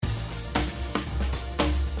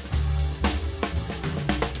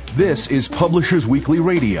This is Publishers Weekly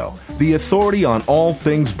Radio, the authority on all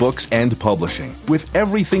things books and publishing, with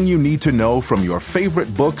everything you need to know from your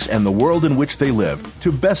favorite books and the world in which they live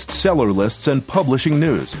to bestseller lists and publishing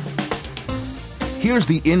news. Here's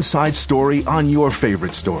the inside story on your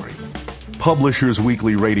favorite story. Publishers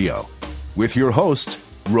Weekly Radio, with your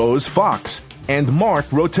hosts, Rose Fox and Mark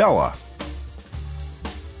Rotella.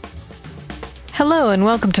 Hello and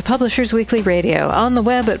welcome to Publishers Weekly Radio, on the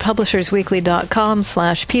web at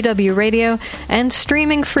publishersweekly.com/pwradio and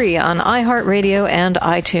streaming free on iHeartRadio and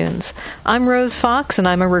iTunes. I'm Rose Fox and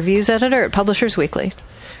I'm a reviews editor at Publishers Weekly.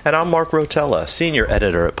 And I'm Mark Rotella, senior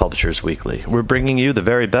editor at Publishers Weekly. We're bringing you the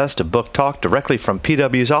very best of book talk directly from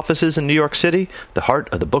PW's offices in New York City, the heart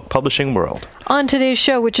of the book publishing world. On today's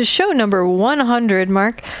show, which is show number 100,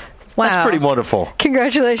 Mark. Wow. That's pretty wonderful.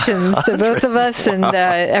 Congratulations to both of us and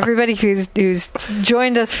everybody who's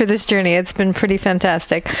joined us for this journey. It's been pretty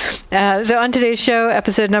fantastic. So on today's show,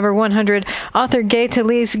 episode number 100, author Gay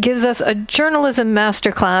Talese gives us a journalism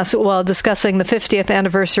masterclass while discussing the 50th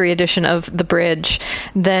anniversary edition of The Bridge.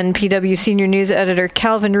 Then PW senior news editor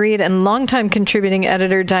Calvin Reed and longtime contributing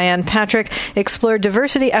editor Diane Patrick explore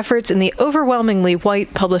diversity efforts in the overwhelmingly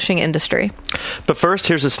white publishing industry. But first,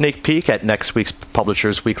 here's a sneak peek at next week's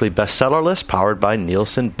Publishers Weekly bestseller list, powered by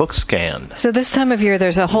Nielsen Bookscan. So this time of year,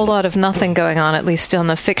 there's a whole lot of nothing going on, at least on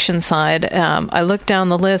the fiction side. I looked down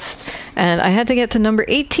the list, and I had to get to number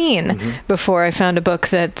 18 before I found a book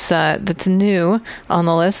that's new on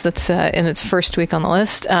the list, that's in its first week on the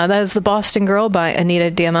list. That is The Boston Girl by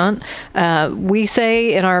Anita Diamant. We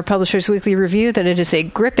say in our Publishers Weekly review that it is a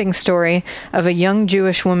gripping story of a young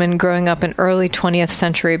Jewish woman growing up in early 20th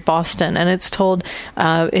century Boston, and it's told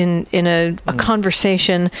in a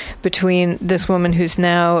conversation between this woman who's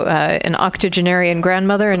now an octogenarian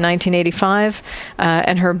grandmother in 1985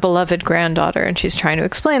 and her beloved granddaughter, and she's trying to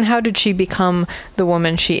explain how did she become the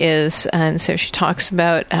woman she is. And so she talks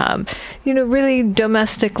about really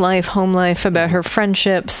domestic life, home life, about her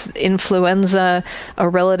friendships, influenza, a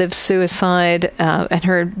relative's suicide, and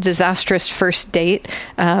her disastrous first date.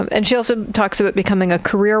 And she also talks about becoming a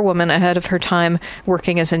career woman ahead of her time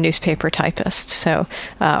working as a newspaper typist. So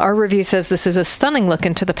our review says this is a stunning look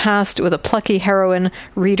into the past with a plucky heroine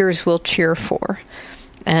readers will cheer for.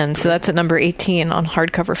 And so that's at number 18 on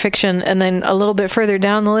hardcover fiction. And then a little bit further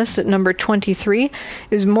down the list at number 23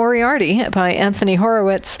 is Moriarty by Anthony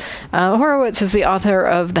Horowitz. Horowitz is the author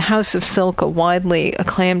of The House of Silk, a widely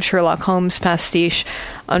acclaimed Sherlock Holmes pastiche.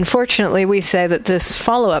 Unfortunately, we say that this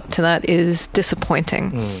follow-up to that is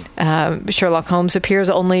disappointing. Sherlock Holmes appears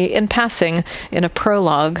only in passing in a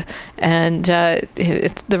prologue, and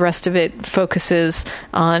the rest of it focuses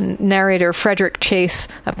on narrator Frederick Chase,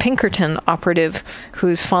 a Pinkerton operative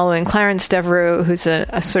who's following Clarence Devereux, who's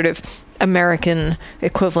a sort of American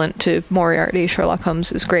equivalent to Moriarty, Sherlock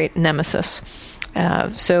Holmes' great nemesis.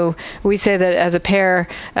 So we say that as a pair,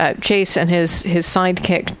 Chase and his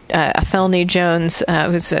sidekick, Athelney Jones,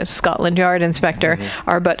 who's a Scotland Yard inspector,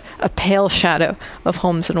 are but a pale shadow of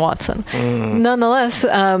Holmes and Watson. Nonetheless,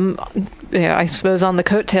 I suppose on the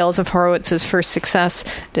coattails of Horowitz's first success,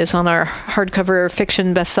 it is on our hardcover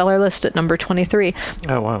fiction bestseller list at number 23.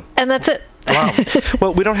 Oh, wow. And that's it. Wow.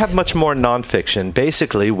 Well, we don't have much more nonfiction.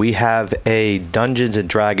 Basically, we have a Dungeons &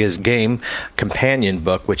 Dragons game companion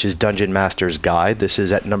book, which is Dungeon Master's Guide. This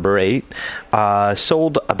is at number 8.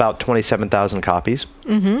 Sold about 27,000 copies.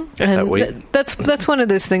 And that's one of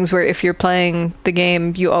those things where if you're playing the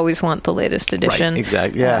game, you always want the latest edition. Right,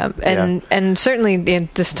 exactly. Yeah. And certainly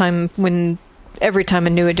this time when every time a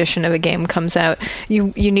new edition of a game comes out,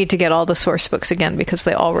 you need to get all the source books again because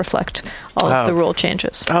they all reflect all of the rule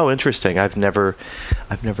changes. Oh, interesting. I've never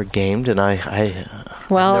gamed, and allow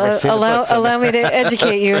me to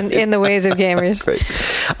educate you in the ways of gamers. Great.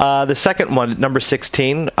 The second one, number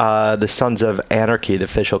 16, The Sons of Anarchy, the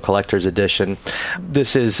official collector's edition.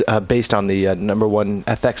 This is based on the number one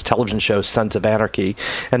FX television show, Sons of Anarchy,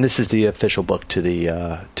 and this is the official book to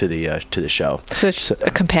the show. So it's a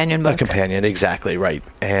companion book. A companion, exactly right.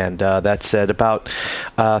 And that's at about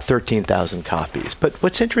 13,000 copies. But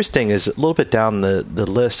what's interesting is a little bit down the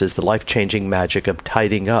list is The Life-Changing Magic of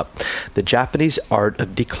Tidying Up, the Japanese art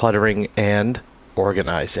of decluttering and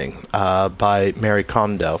organizing by Mary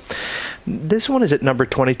Kondo. This one is at number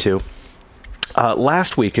 22.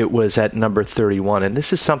 Last week it was at number 31, and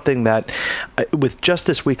this is something that, with just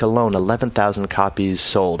this week alone, 11,000 copies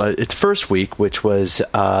sold. Its first week, which was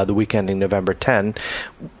the week ending November 10,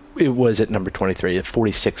 it was at number 23 at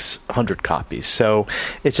 4,600 copies. So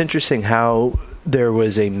it's interesting how there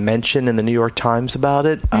was a mention in the New York Times about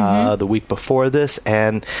it the week before this,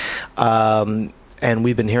 and and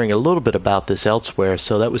we've been hearing a little bit about this elsewhere,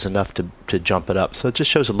 so that was enough to jump it up. So it just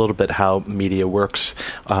shows a little bit how media works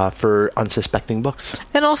for unsuspecting books.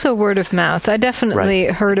 And also word of mouth. I definitely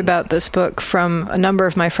heard about this book from a number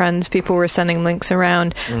of my friends. People were sending links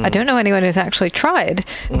around. I don't know anyone who's actually tried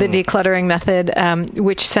the decluttering method,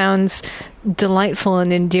 which sounds delightful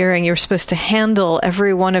and endearing. You're supposed to handle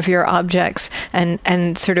every one of your objects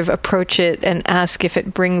and sort of approach it and ask if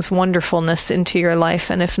it brings wonderfulness into your life,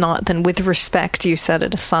 and if not, then with respect you set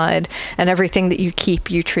it aside, and everything that you keep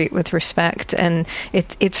you treat with respect, and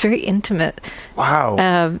it's very intimate. Wow.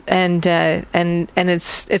 And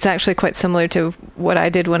it's actually quite similar to what I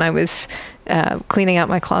did when I was cleaning out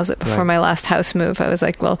my closet before my last house move. I was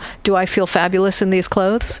like, well, do I feel fabulous in these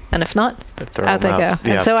clothes? And if not, out they go. Yeah.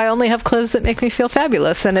 And so I only have clothes that make me feel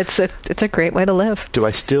fabulous, and it's a great way to live. Do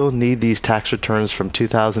I still need these tax returns from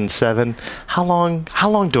 2007? How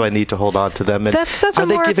long do I need to hold on to them? And that's a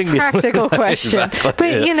more practical question. Exactly,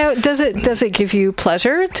 but does it give you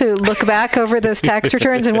pleasure to look back over those tax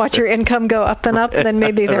returns and watch your income go up and up? Then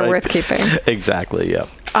maybe they're worth keeping. Exactly. Yeah.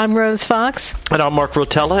 I'm Rose Fox. And I'm Mark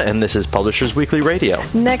Rotella, and this is Publishers Weekly Radio.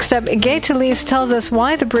 Next up, Gay Talese tells us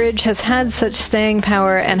why the bridge has had such staying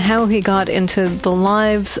power and how he got into the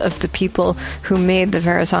lives of the people who made the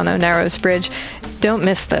Verrazano Narrows Bridge. Don't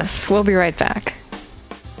miss this. We'll be right back.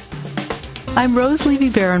 I'm Rose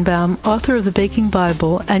Levy-Berenbaum, author of The Baking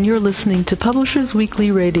Bible, and you're listening to Publishers Weekly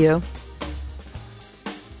Radio.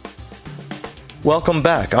 Welcome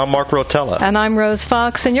back. I'm Mark Rotella. And I'm Rose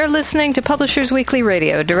Fox, and you're listening to Publishers Weekly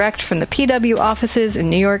Radio, direct from the PW offices in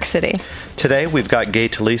New York City. Today, we've got Gay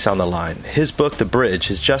Talese on the line. His book, The Bridge,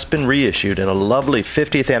 has just been reissued in a lovely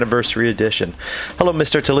 50th anniversary edition. Hello,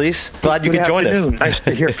 Mr. Talese. Glad you could join us. Nice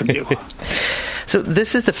to hear from you. So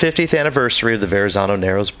this is the 50th anniversary of the Verrazano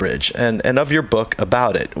Narrows Bridge, and of your book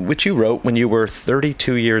about it, which you wrote when you were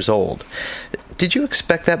 32 years old. Did you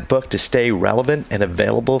expect that book to stay relevant and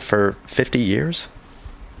available for 50 years?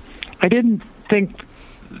 I didn't think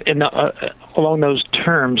along those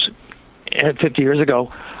terms 50 years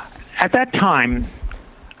ago. At that time,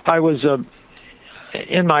 I was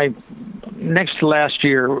in my next to last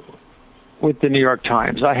year with the New York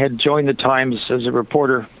Times. I had joined the Times as a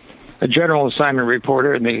reporter, a general assignment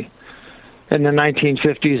reporter in the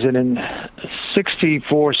 1950s, and in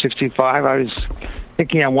 64, 65, I was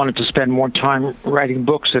thinking I wanted to spend more time writing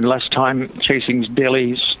books and less time chasing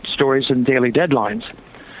daily stories and daily deadlines.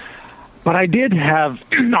 But I did have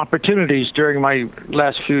opportunities during my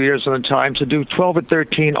last few years on the Times to do 12 or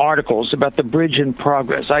 13 articles about the bridge in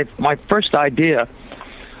progress. My first idea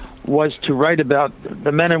was to write about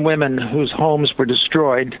the men and women whose homes were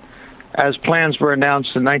destroyed as plans were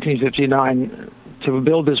announced in 1959 to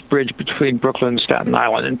build this bridge between Brooklyn and Staten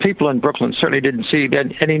Island. And people in Brooklyn certainly didn't see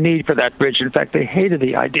any need for that bridge. In fact, they hated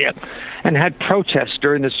the idea and had protests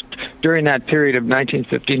during that period of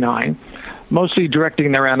 1959, mostly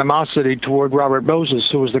directing their animosity toward Robert Moses,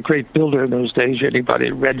 who was the great builder in those days.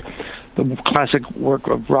 Anybody read the classic work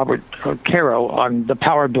of Robert Caro on The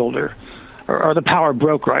Power Builder, or The Power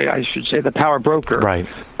Broker, I should say, The Power Broker. Right.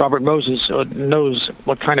 Robert Moses knows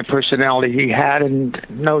what kind of personality he had and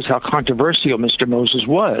knows how controversial Mr. Moses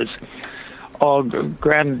was.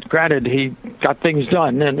 Granted, he got things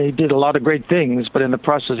done, and he did a lot of great things, but in the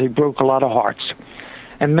process, he broke a lot of hearts.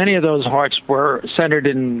 And many of those hearts were centered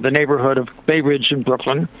in the neighborhood of Bay Ridge in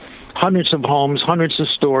Brooklyn. Hundreds of homes, hundreds of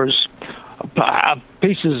stores,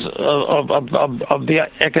 pieces of the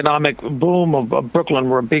economic boom of Brooklyn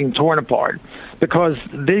were being torn apart because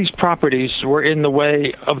these properties were in the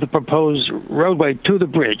way of the proposed roadway to the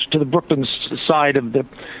bridge, to the Brooklyn side of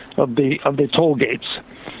the toll gates.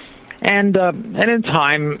 And in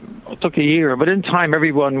time, it took a year, but in time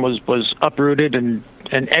everyone was uprooted and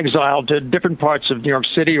exiled to different parts of New York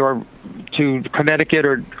City or to Connecticut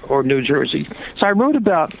or New Jersey. So I wrote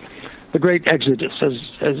about the great exodus,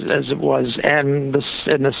 as it was, and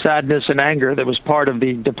the sadness and anger that was part of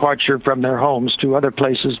the departure from their homes to other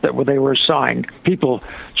places where they were assigned, people,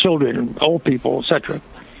 children, old people, etc.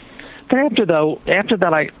 But after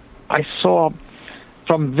that, I saw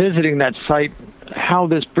from visiting that site how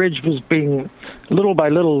this bridge was being, little by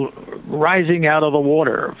little, rising out of the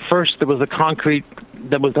water. First, there was the concrete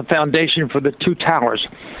that was the foundation for the two towers.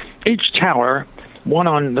 Each tower, one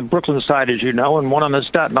on the Brooklyn side, as you know, and one on the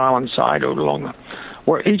Staten Island side,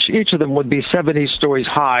 where each of them would be 70 stories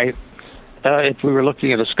high if we were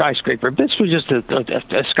looking at a skyscraper. This was just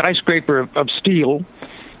a skyscraper of steel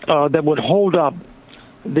that would hold up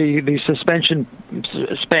the suspension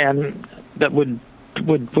span that would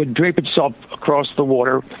drape itself across the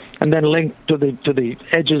water and then link to the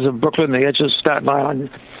edges of Brooklyn, the edges of Staten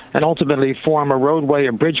Island, and ultimately form a roadway,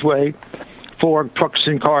 a bridgeway for trucks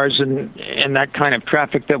and cars and that kind of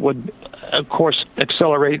traffic that would, of course,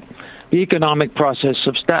 accelerate the economic process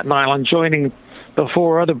of Staten Island joining the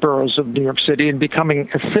four other boroughs of New York City and becoming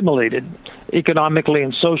assimilated economically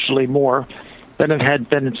and socially more than it had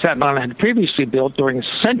been Staten Island had previously built during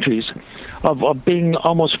centuries of being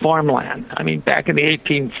almost farmland. I mean, back in the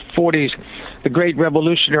 1840s, the great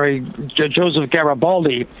revolutionary Joseph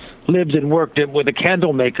Garibaldi lived and worked with a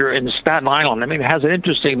candle maker in Staten Island. I mean, it has an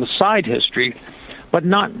interesting side history, but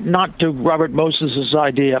not to Robert Moses's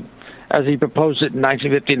idea, as he proposed it in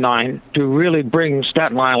 1959, to really bring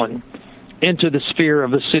Staten Island into the sphere of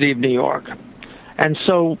the city of New York. And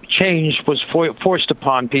so change was forced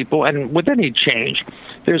upon people, and with any change,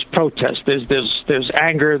 there's protest, there's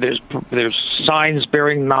anger, there's signs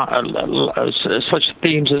bearing such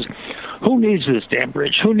themes as, who needs this damn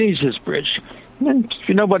bridge? Who needs this bridge? And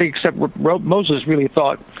nobody except Moses really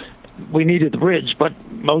thought we needed the bridge, but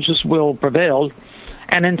Moses' will prevailed,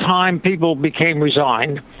 and in time people became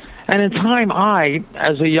resigned. And in time, I,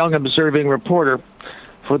 as a young observing reporter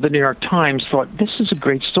for the New York Times, thought, this is a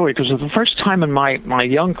great story, because for the first time in my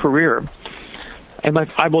young career,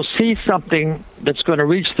 I will see something that's going to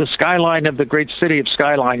reach the skyline of the great city of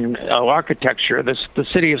skyline architecture, the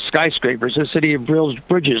city of skyscrapers, the city of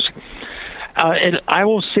bridges. And I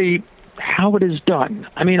will see how it is done.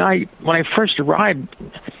 I mean, when I first arrived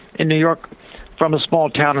in New York from a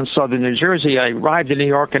small town in southern New Jersey, I arrived in New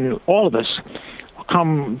York, and all of us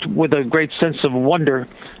come with a great sense of wonder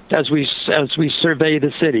as we survey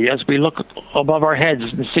the city, as we look above our heads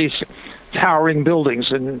and see towering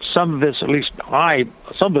buildings. And some of us, at least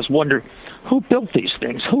some of us wonder, who built these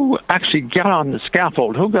things? Who actually got on the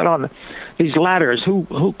scaffold? Who got on these ladders?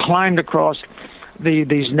 Who climbed across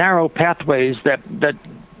these narrow pathways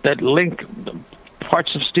that link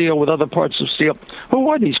parts of steel with other parts of steel? Who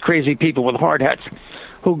are these crazy people with hard hats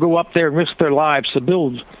who go up there and risk their lives to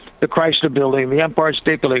build the Chrysler Building, the Empire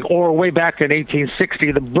State Building, or way back in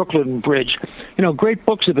 1860, the Brooklyn Bridge? You know, great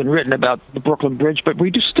books have been written about the Brooklyn Bridge, but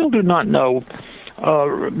we still do not know,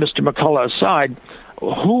 Mr. McCullough aside,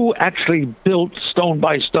 who actually built stone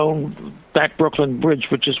by stone that Brooklyn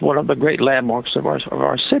Bridge, which is one of the great landmarks of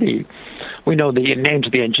our city. We know the names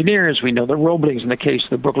of the engineers, we know the Roeblings in the case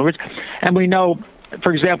of the Brooklyn Bridge, and we know,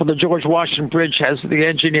 for example, the George Washington Bridge has the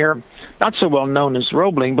engineer, not so well known as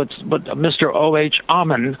Roebling, but Mr. O.H.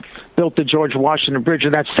 Amon built the George Washington Bridge.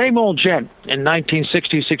 And that same old gent in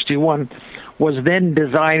 1960-61 was then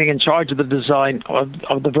designing, in charge of the design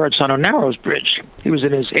of the Verrazano Narrows Bridge. He was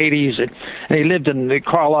in his 80s, and he lived in the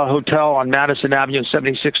Carlisle Hotel on Madison Avenue and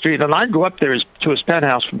 76th Street. And I'd go up there to his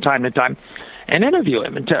penthouse from time to time and interview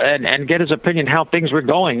him and get his opinion how things were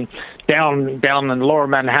going down in lower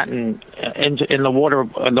Manhattan in the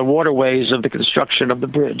waterways of the construction of the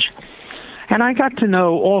bridge. And I got to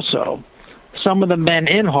know also some of the men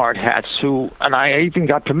in hard hats and I even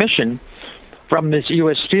got permission from this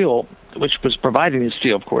U.S. Steel, which was providing the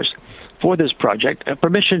steel, of course, for this project,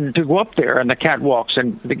 permission to go up there on the catwalks,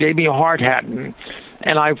 and they gave me a hard hat, and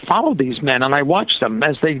I followed these men, and I watched them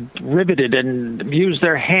as they riveted and used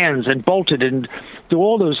their hands and bolted and do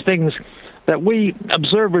all those things that we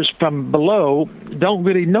observers from below don't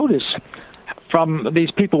really notice from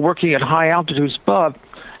these people working at high altitudes above,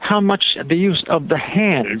 how much the use of the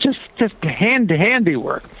hand, just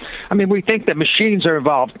handiwork. I mean, we think that machines are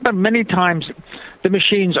involved, but many times the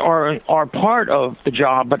machines are part of the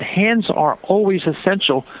job, but hands are always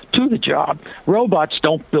essential to the job. Robots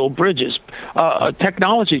don't build bridges.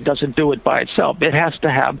 Technology doesn't do it by itself. It has to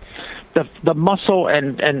have the muscle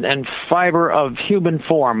and fiber of human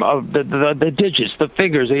form, of the digits, the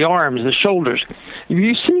fingers, the arms, the shoulders.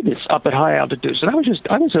 You see this up at high altitudes, and I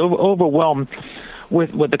was overwhelmed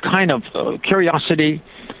with the kind of curiosity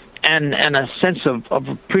and a sense of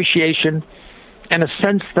appreciation and a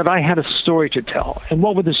sense that I had a story to tell. And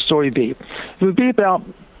what would the story be? It would be about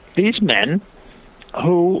these men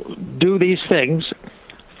who do these things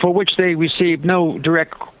for which they receive no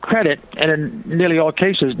direct credit, and in nearly all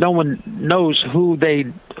cases, no one knows who they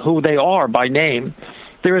are by name.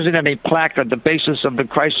 There isn't any plaque at the basis of the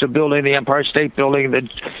Chrysler Building, the Empire State Building,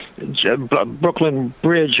 the Brooklyn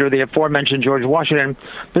Bridge, or the aforementioned George Washington.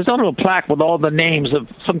 There's not a little plaque with all the names of.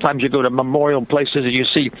 Sometimes you go to memorial places and you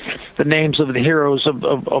see the names of the heroes of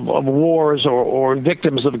wars or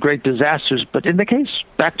victims of great disasters. But in the case,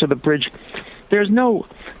 back to the bridge, there's no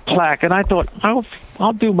plaque. And I thought,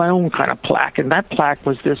 I'll do my own kind of plaque. And that plaque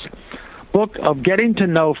was this book of getting to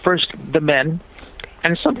know first the men,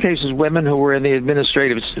 and in some cases women who were in the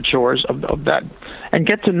administrative chores of that, and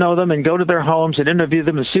get to know them and go to their homes and interview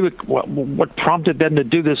them and see what prompted them to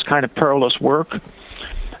do this kind of perilous work.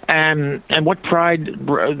 and what pride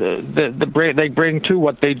they bring to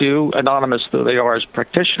what they do, anonymous though they are as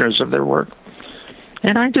practitioners of their work.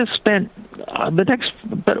 And I just spent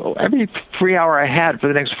every free hour I had for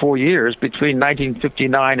the next 4 years, between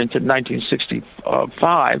 1959 and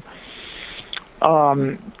 1965,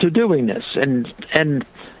 to doing this. And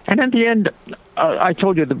at the end, I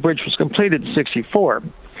told you the bridge was completed in '64,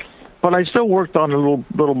 but I still worked on it a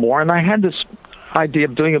little more. And I had this idea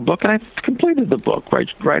of doing a book, and I completed the book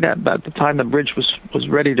right at about the time the bridge was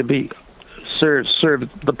ready to be served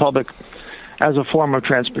the public as a form of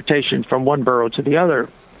transportation from one borough to the other.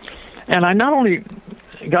 And I not only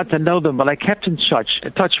got to know them, but I kept in touch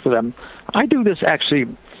with them. I do this actually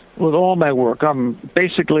with all my work. I'm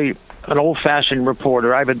basically an old-fashioned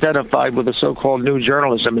reporter. I've identified with the so-called new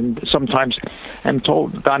journalism, and sometimes am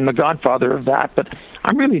told I'm the godfather of that, but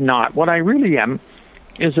I'm really not. What I really am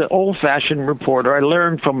is an old-fashioned reporter. I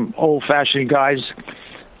learned from old-fashioned guys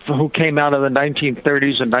who came out of the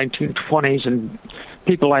 1930s and 1920s, and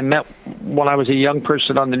people I met when I was a young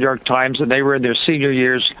person on the New York Times, and they were in their senior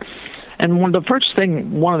years. And the first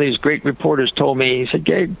thing one of these great reporters told me, he said,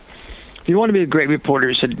 Gabe, if you want to be a great reporter,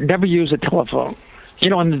 he said, never use a telephone. You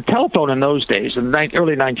know, and the telephone in those days, in the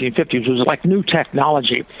early 1950s, was like new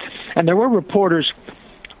technology. And there were reporters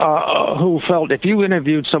who felt if you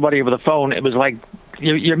interviewed somebody over the phone, it was like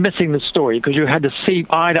you're missing the story, because you had to see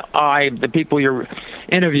eye to eye the people you're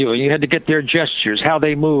interviewing. You had to get their gestures, how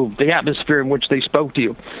they moved, the atmosphere in which they spoke to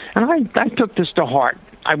you. And I took this to heart.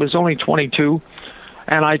 I was only 22,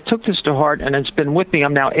 and I took this to heart, and it's been with me.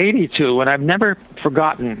 I'm now 82, and I've never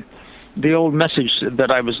forgotten the old message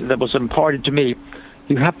that was imparted to me.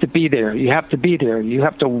 You have to be there. You have to be there. You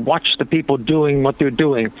have to watch the people doing what they're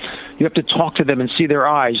doing. You have to talk to them and see their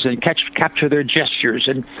eyes and capture their gestures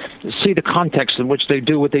and see the context in which they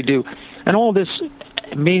do what they do. And all this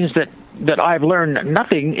means that I've learned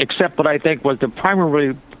nothing except what I think was the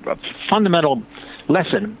primary fundamental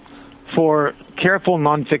lesson for careful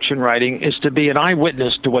nonfiction writing, is to be an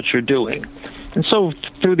eyewitness to what you're doing. And so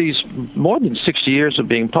through these more than 60 years of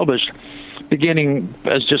being published, beginning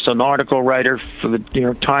as just an article writer for the New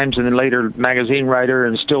York Times, and then later magazine writer,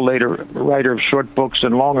 and still later writer of short books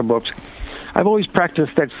and longer books, I've always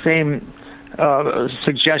practiced that same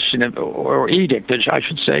suggestion or edict, I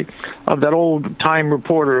should say, of that old-time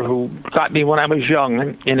reporter who got me when I was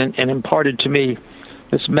young and imparted to me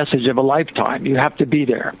this message of a lifetime. You have to be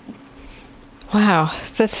there. Wow,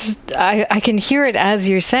 I can hear it as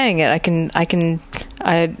you're saying it. I can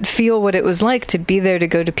feel what it was like to be there, to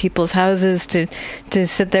go to people's houses, to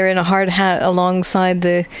sit there in a hard hat alongside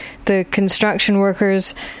the construction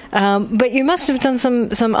workers. But you must have done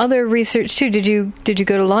some other research too. Did you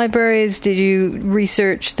go to libraries? Did you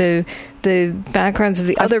research the backgrounds of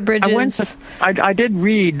the other bridges? I did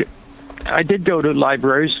read. I did go to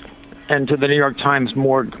libraries and to the New York Times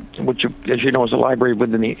morgue, which, as you know, is a library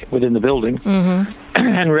within the building, mm-hmm.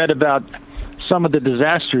 and read about some of the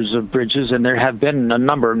disasters of bridges, and there have been a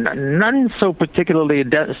number, none so particularly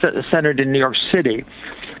centered in New York City,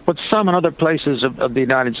 but some in other places of the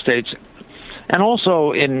United States, and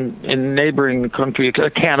also in neighboring countries,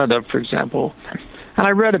 Canada, for example. And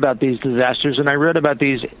I read about these disasters, and I read about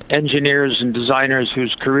these engineers and designers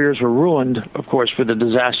whose careers were ruined, of course, for the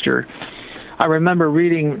disaster. I remember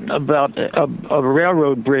reading about a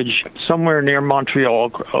railroad bridge somewhere near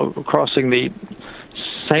Montreal crossing the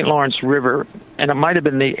St. Lawrence River, and it might have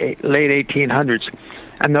been the late 1800s.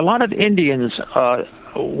 And a lot of Indians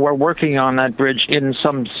were working on that bridge in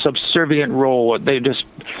some subservient role. They just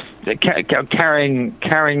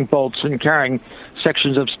carrying bolts and carrying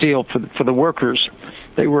sections of steel for the workers.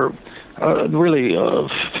 They were really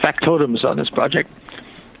factotums on this project.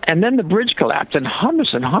 And then the bridge collapsed, and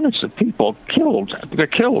hundreds of people were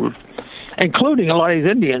killed, including a lot of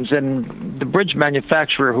these Indians. And the bridge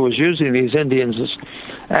manufacturer who was using these Indians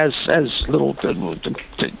as little,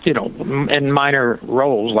 in minor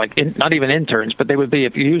roles, like not even interns, but they would be,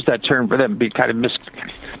 if you use that term for them, be kind of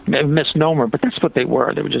misnomer. But that's what they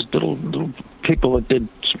were. They were just little people that did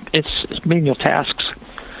menial tasks.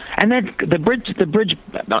 And then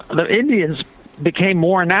the Indians became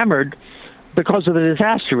more enamored because of the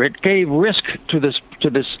disaster. It gave risk to this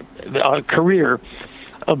career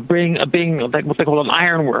of being like what they call an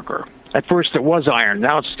iron worker. At first it was iron,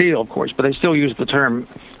 now it's steel, of course, but they still use the term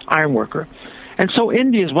iron worker. And so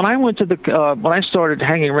Indians, when I went to when I started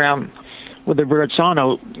hanging around with the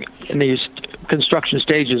Verrazzano in these construction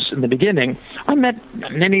stages in the beginning, I met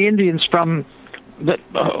many Indians from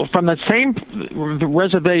the same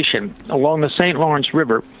reservation along the St. Lawrence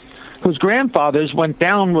River, whose grandfathers went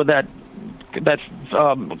down with that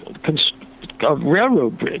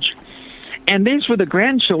railroad bridge. And these were the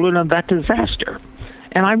grandchildren of that disaster.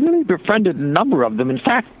 And I really befriended a number of them. In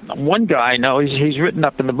fact, one guy I know, he's written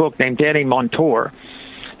up in the book, named Danny Montour,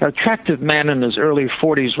 an attractive man in his early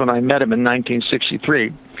 40s when I met him in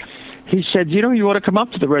 1963. He said, you ought to come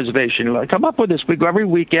up to the reservation. Like, come up with us. We go every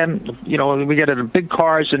weekend. We get in big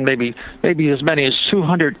cars, and maybe as many as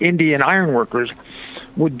 200 Indian ironworkers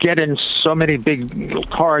would get in so many big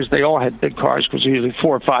cars. They all had big cars because usually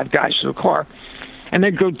 4 or 5 guys in a car. And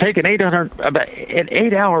they'd go take an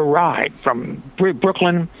 8-hour ride from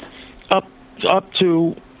Brooklyn up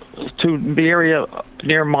to the area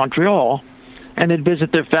near Montreal, and they'd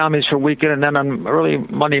visit their families for a weekend. And then on early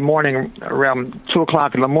Monday morning, around 2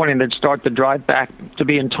 o'clock in the morning, they'd start the drive back to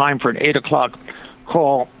be in time for an 8 o'clock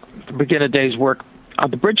call to begin a day's work on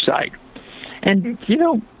the bridge site. And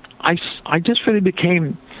I just really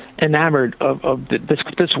became enamored of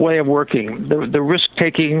this way of working, the risk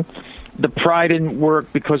taking, the pride in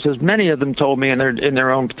work, because as many of them told me in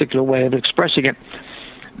their own particular way of expressing it,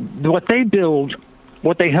 what they build,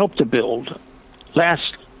 what they help to build,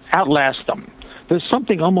 outlast them. There's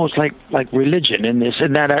something almost like religion in this,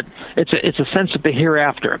 in that it's a sense of the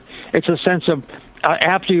hereafter. It's a sense of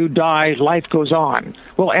after you die, life goes on.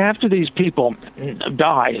 Well, after these people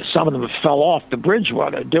die, some of them fell off the bridge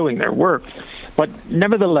while they're doing their work, but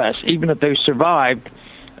nevertheless, even if they survived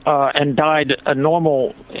and died a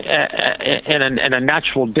normal and a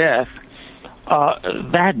natural death,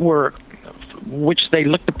 that work, which they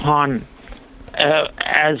looked upon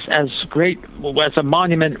as great, as a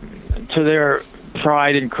monument to their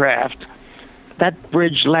pride and craft, that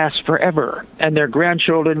bridge lasts forever. And their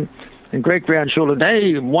grandchildren and great-grandchildren,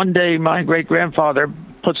 hey, one day my great-grandfather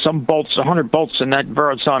put some bolts, 100 bolts in that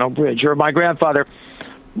Verrazano Bridge, or my grandfather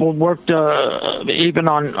worked even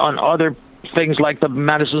on other things like the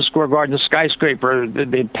Madison Square Garden skyscraper,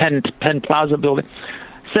 the Penn Plaza building.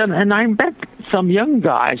 So, and I met some young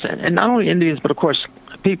guys, and not only Indians, but of course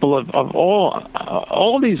people of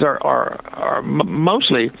all these are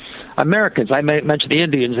mostly Americans. I may mention the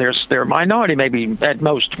Indians; they're a minority, maybe at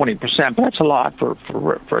most 20%, but that's a lot for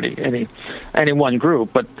any one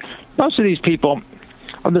group. But most of these people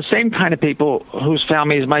are the same kind of people whose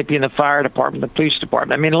families might be in the fire department, the police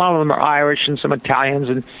department. I mean, a lot of them are Irish and some Italians,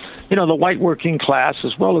 and the white working class,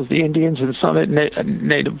 as well as the Indians and some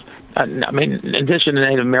Native. In addition to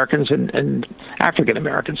Native Americans and African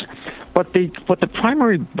Americans, but the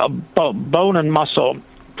primary bone and muscle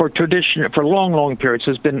for long periods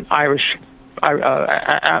has been Irish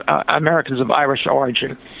Americans of Irish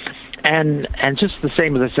origin, and just the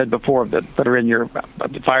same as I said before, that are in your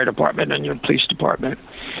fire department and your police department,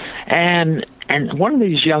 and one of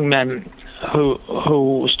these young men who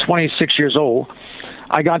was 26 years old,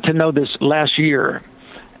 I got to know this last year.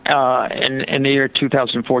 In the year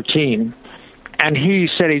 2014, and he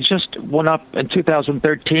said he just went up in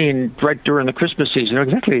 2013, right during the Christmas season,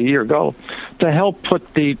 exactly a year ago, to help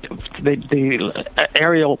put the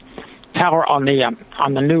aerial tower on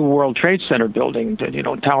the new World Trade Center building,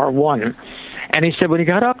 Tower 1. And he said when he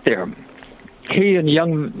got up there, he and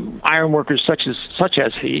young ironworkers such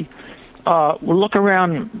as he would look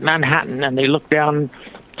around Manhattan, and they look down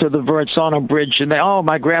to the Verrazano Bridge, and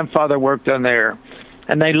my grandfather worked on there.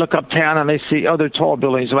 And they look uptown and they see other tall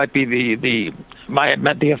buildings. It might be the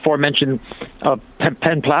aforementioned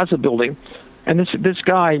Penn Plaza building. And this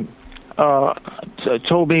guy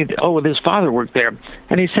told me, his father worked there.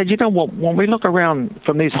 And he said, when we look around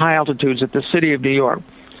from these high altitudes at the city of New York,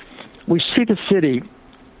 we see the city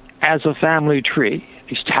as a family tree.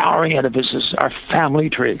 These towering edifices are a family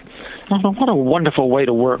tree. I thought, what a wonderful way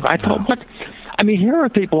to work. I thought, here are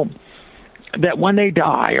people that when they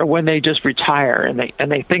die or when they just retire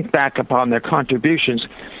and they think back upon their contributions,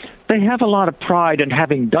 they have a lot of pride in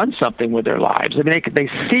having done something with their lives. I mean, they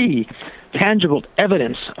see tangible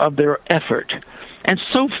evidence of their effort. And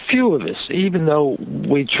so few of us, even though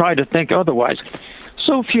we try to think otherwise,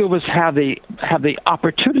 so few of us have the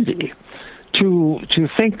opportunity to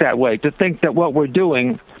think that way, to think that what we're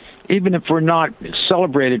doing, even if we're not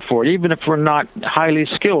celebrated for it, even if we're not highly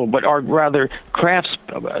skilled, but are rather crafts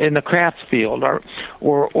in the craft field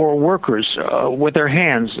or workers with their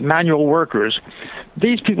hands, manual workers,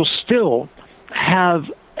 these people still have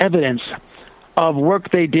evidence of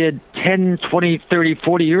work they did 10, 20, 30,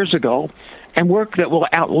 40 years ago, and work that will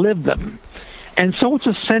outlive them. And so it's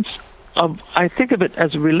a sense of, I think of it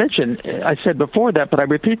as a religion. I said before that, but I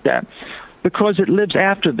repeat that, because it lives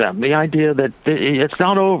after them. The idea that it's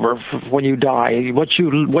not over when you die. What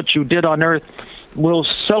you did on earth will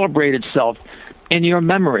celebrate itself in your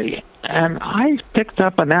memory. And I picked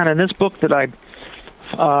up on that in this book that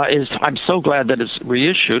I'm so glad that it's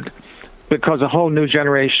reissued. because a whole new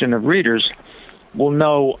generation of readers will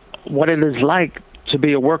know what it is like to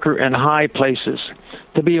be a worker in high places,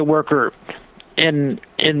 to be a worker in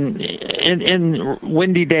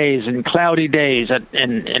windy days and cloudy days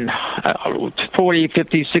in 40,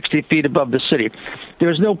 50, 60 feet above the city.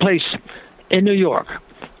 There's no place in New York,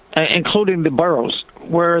 including the boroughs,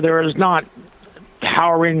 where there is not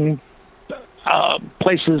towering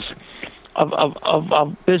places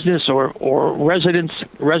of business or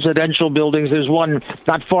residential buildings. There's one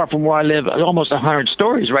not far from where I live, almost 100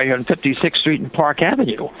 stories right here on 56th Street and Park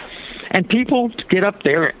Avenue. And people get up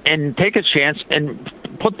there and take a chance and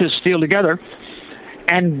put this steel together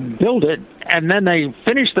and build it, and then they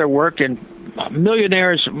finish their work, and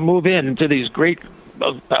millionaires move into these great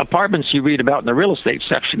apartments you read about in the real estate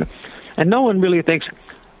section. And no one really thinks,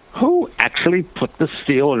 who actually put the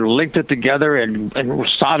steel and linked it together and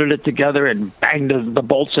soldered it together and banged the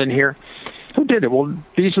bolts in here? Who did it? Well,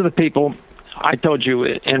 these are the people I told you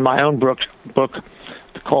in my own book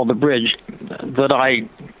called The Bridge that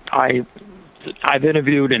I've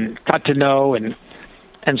interviewed and got to know, and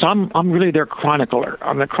so I'm really their chronicler.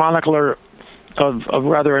 I'm the chronicler of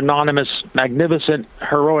rather anonymous, magnificent,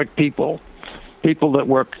 heroic people that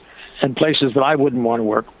work in places that I wouldn't want to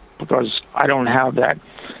work because I don't have that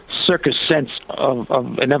circus sense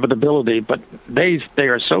of inevitability. But they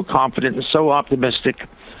are so confident and so optimistic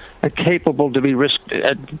and capable to be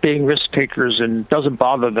being risk takers, and doesn't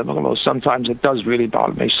bother them. Although sometimes it does really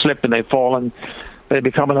bother them. They slip and they fall and they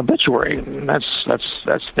become an obituary. And that's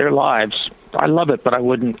their lives. I love it, but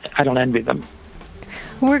I don't envy them.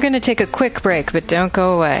 We're going to take a quick break, but don't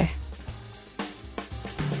go away.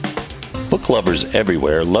 Book lovers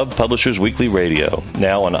everywhere love Publishers Weekly Radio,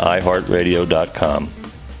 now on iHeartRadio.com.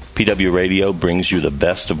 PW Radio brings you the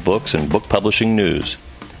best of books and book publishing news.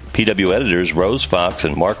 PW editors Rose Fox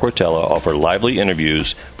and Mark Rotella offer lively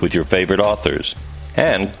interviews with your favorite authors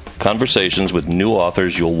and conversations with new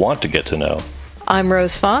authors you'll want to get to know. I'm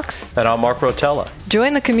Rose Fox. And I'm Mark Rotella.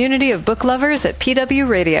 Join the community of book lovers at PW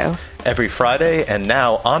Radio. Every Friday and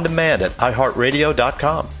now on demand at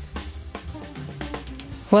iHeartRadio.com.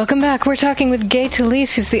 Welcome back. We're talking with Gay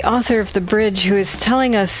Talese, who's the author of The Bridge, who is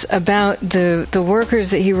telling us about the workers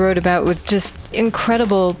that he wrote about with just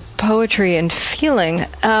incredible poetry and feeling.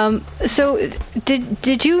 So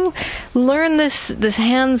did you learn this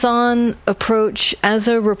hands-on approach as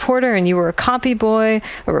a reporter? And you were a copy boy,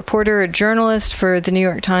 a reporter, a journalist for the New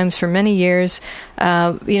York Times for many years.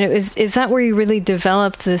 Is that where you really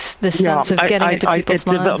developed this sense of getting into people's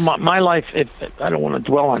lives? My life, I don't want to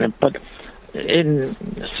dwell on it, but in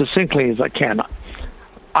succinctly as I can,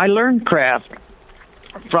 I learned craft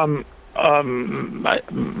from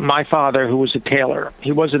my father, who was a tailor.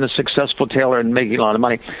 He wasn't a successful tailor and making a lot of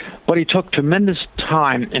money, but he took tremendous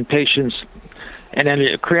time and patience and then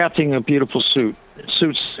crafting a beautiful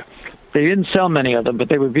suits. They didn't sell many of them, but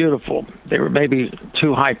they were beautiful. They were maybe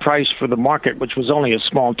too high priced for the market, which was only a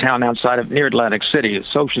small town near Atlantic City.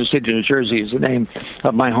 Ocean City, New Jersey is the name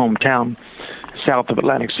of my hometown, south of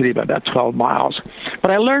Atlantic City by about 12 miles.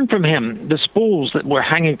 But I learned from him the spools that were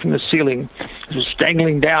hanging from the ceiling, just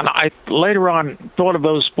dangling down. I later on thought of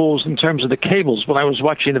those spools in terms of the cables when I was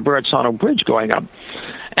watching the Verrazzano Bridge going up.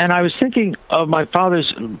 And I was thinking of my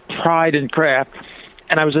father's pride in craft,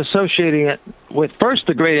 and I was associating it with first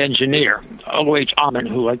the great engineer, O.H. Ahman,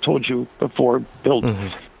 who I told you before built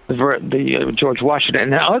the George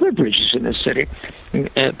Washington and other bridges in this city.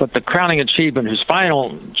 But the crowning achievement, his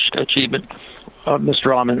final achievement,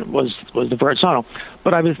 Mr. Ahman, was the Verrazzano.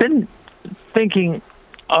 But I was then thinking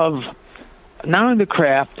of not only the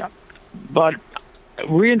craft, but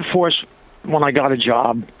reinforced when I got a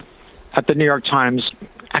job at the New York Times.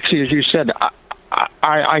 Actually, as you said,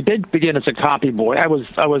 I did begin as a copy boy. I was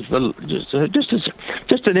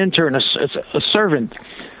just an intern, a servant.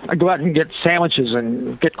 I'd go out and get sandwiches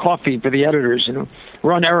and get coffee for the editors and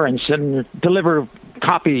run errands and deliver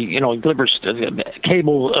copy, deliver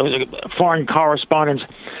cable, foreign correspondence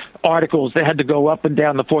articles. They had to go up and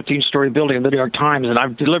down the 14-story building of the New York Times, and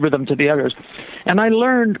I've delivered them to the editors. And I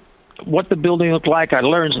learned what the building looked like. I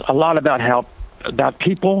learned a lot about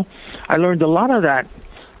people. I learned a lot of that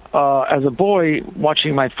as a boy,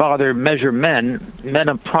 watching my father measure men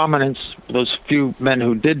of prominence, those few men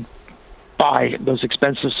who did buy those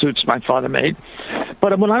expensive suits my father made.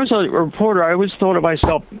 But when I was a reporter, I always thought of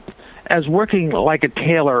myself as working like a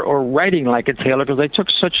tailor or writing like a tailor, because I took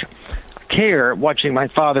such care watching my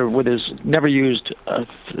father with his never used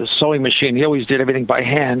sewing machine. He always did everything by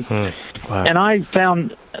hand. Wow. And I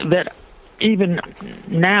found that even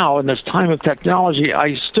now, in this time of technology,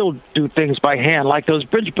 I still do things by hand, like those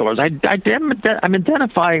bridge builders. I'm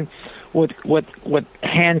identifying with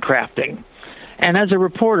handcrafting. And as a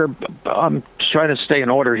reporter, I'm trying to stay in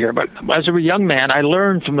order here, but as a young man, I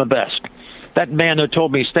learned from the best. That man who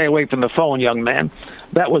told me, stay away from the phone, young man,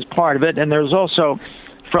 that was part of it. And there's also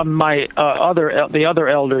from my the other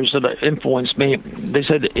elders that influenced me, they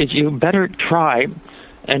said, you better try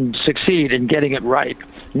and succeed in getting it right.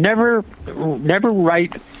 Never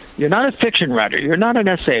write. You're not a fiction writer. You're not an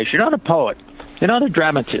essayist. You're not a poet. You're not a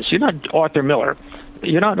dramatist. You're not Arthur Miller.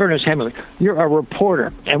 You're not Ernest Hemingway. You're a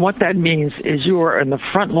reporter. And what that means is you are in the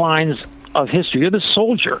front lines of history. You're the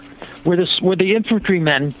soldier. We're the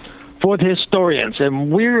infantrymen for the historians.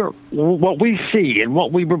 And we're what we see and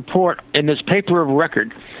what we report in this paper of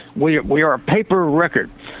record. We are a paper of record.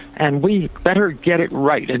 And we better get it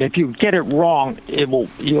right. And if you get it wrong,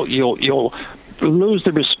 you'll lose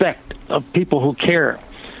the respect of people who care.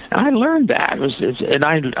 And I learned that, and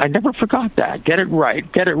I never forgot that. Get it right,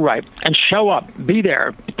 and show up, be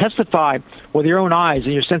there, testify with your own eyes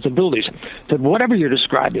and your sensibilities to whatever you're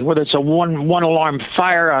describing, whether it's a one-alarm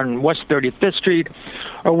fire on West 35th Street,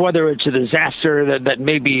 or whether it's a disaster that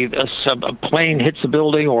maybe a plane hits a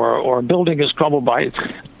building or a building is crumbled by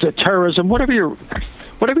terrorism, whatever you're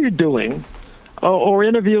doing. Or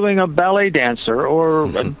interviewing a ballet dancer, or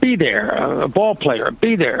be there, a ball player,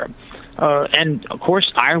 be there. And, of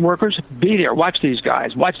course, iron workers, be there. Watch these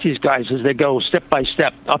guys as they go step by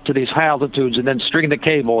step up to these high altitudes and then string the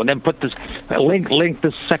cable and then put this link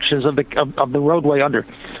the sections of the roadway under.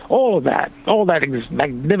 All of that is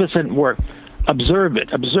magnificent work. Observe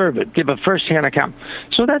it. Give a first-hand account.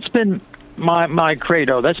 So that's been my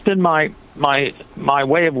credo. That's been my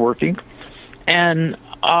way of working. And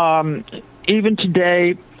even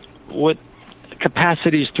today, with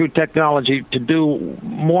capacities through technology to do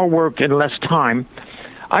more work in less time,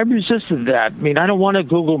 I resisted that. I mean, I don't want to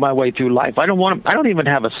Google my way through life. I don't even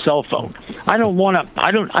have a cell phone. I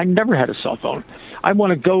never had a cell phone. I want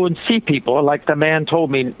to go and see people, like the man told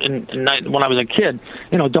me when I was a kid.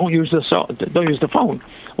 Don't use the phone.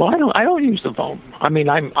 Well, I don't use the phone. I mean,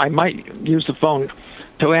 I might use the phone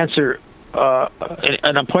to answer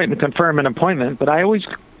an appointment, confirm an appointment, but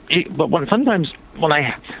sometimes when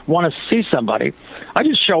I want to see somebody, I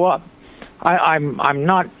just show up. I'm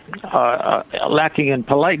not lacking in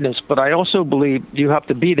politeness, but I also believe you have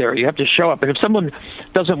to be there. You have to show up. And if someone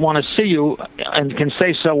doesn't want to see you and can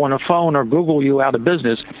say so on a phone or Google you out of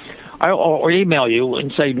business, or email you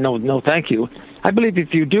and say no, thank you, I believe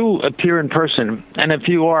if you do appear in person and if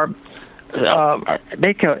you are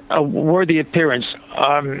make a worthy appearance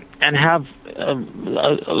and have a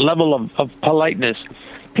level of politeness,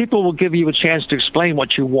 people will give you a chance to explain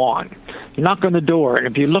what you want. You knock on the door, and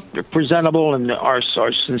if you look presentable and are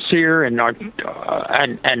sincere and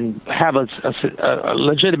and have a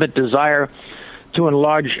legitimate desire to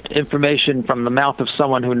enlarge information from the mouth of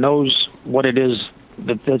someone who knows what it is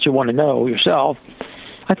that you want to know yourself,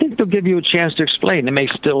 I think they'll give you a chance to explain. They may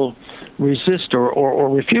still resist or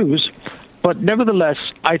refuse, but nevertheless,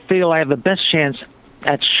 I feel I have the best chance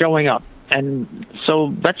at showing up. And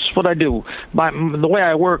so that's what I do. The way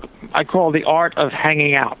I work, I call the art of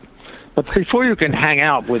hanging out. But before you can hang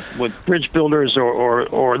out with bridge builders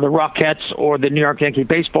or the Rockettes or the New York Yankee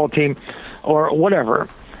baseball team or whatever,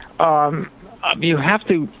 you have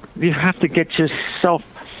to get yourself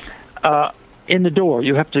in the door.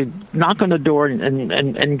 You have to knock on the door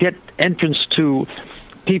and get entrance to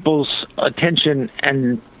people's attention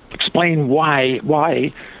and explain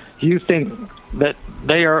why you think that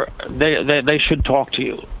they should talk to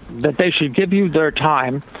you, that they should give you their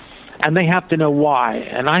time, and they have to know why.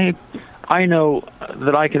 And I know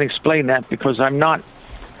that I can explain that because I'm not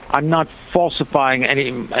falsifying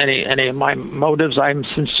any of my motives. I'm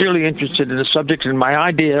sincerely interested in the subject, and my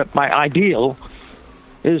ideal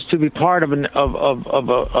is to be part of a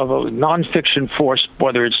nonfiction force,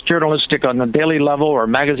 whether it's journalistic on the daily level or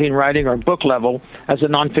magazine writing or book level as a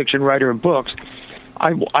nonfiction writer of books.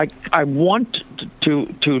 I want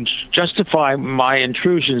to justify my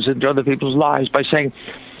intrusions into other people's lives by saying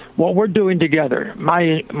what we're doing together,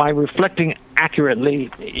 my reflecting accurately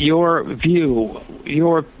your view,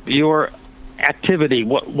 your activity,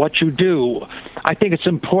 what you do. I think it's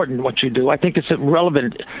important what you do. I think it's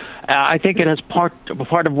relevant. I think it has part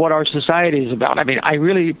of what our society is about. I mean, I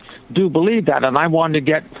really do believe that, and I want to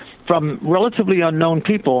get from relatively unknown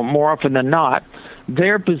people, more often than not,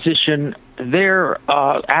 their position, their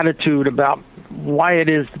attitude about why it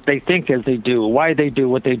is that they think as they do, why they do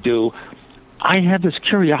what they do. I have this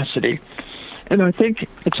curiosity, and I think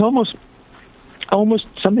it's almost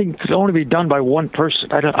something could only be done by one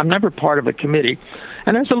person. I'm never part of a committee.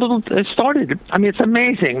 And it started, I mean, it's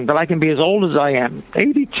amazing that I can be as old as I am,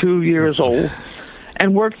 82 years old,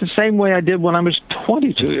 and work the same way I did when I was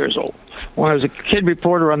 22 years old, when I was a kid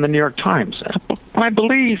reporter on the New York Times. And I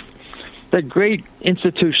believe that great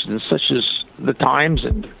institutions such as the Times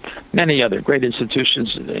and many other great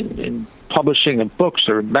institutions in publishing of books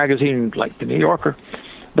or magazines like the New Yorker,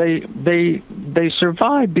 they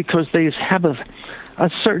survive because they have a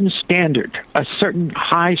certain standard, a certain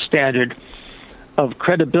high standard of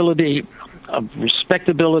credibility, of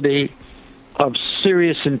respectability, of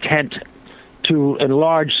serious intent to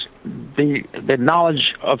enlarge the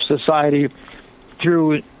knowledge of society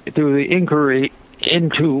through the inquiry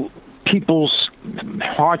into people's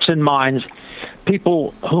hearts and minds,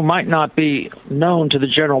 people who might not be known to the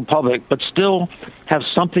general public but still have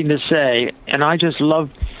something to say. And I just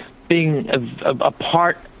love being a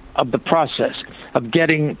part of the process of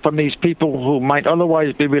getting from these people who might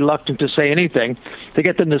otherwise be reluctant to say anything, to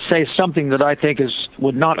get them to say something that I think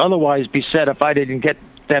would not otherwise be said if I didn't get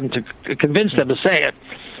them to convince them to say it.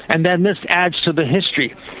 And then this adds to the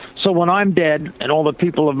history. So when I'm dead, and all the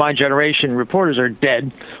people of my generation, reporters, are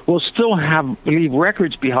dead, we'll still leave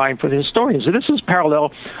records behind for the historians. So this is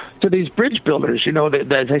parallel to these bridge builders. You know,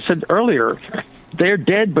 as I said earlier, they're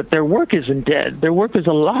dead, but their work isn't dead. Their work is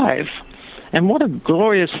alive. And what a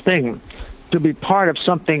glorious thing to be part of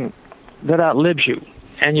something that outlives you,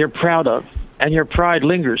 and you're proud of, and your pride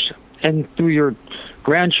lingers. And through your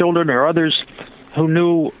grandchildren or others who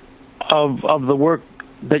knew of the work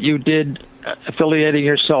that you did, affiliating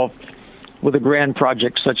yourself with a grand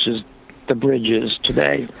project such as the bridge is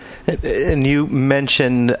today. And you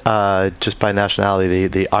mentioned, just by nationality,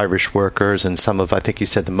 the Irish workers and some of, I think you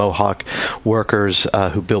said, the Mohawk workers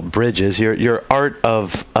who built bridges. Your art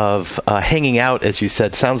of hanging out, as you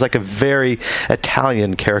said, sounds like a very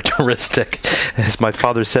Italian characteristic. As my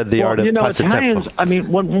father said, the art of passatempo. Italians, I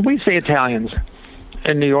mean, when we say Italians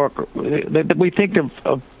in New York, we think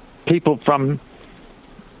of people from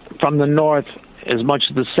the north as much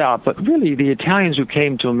as the south, but really the Italians who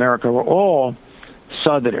came to America were all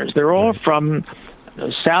Southerners. They're all from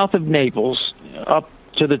south of Naples up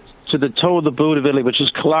to the toe of the boot of Italy, which is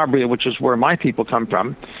Calabria, which is where my people come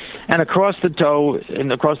from, and across the toe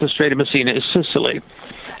and across the Strait of Messina is Sicily.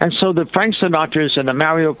 And so the Frank Sinatras and the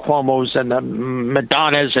Mario Cuomos and the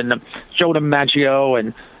Madonnas and the Joe DiMaggio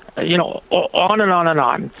and on and on and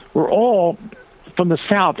on, we're all from the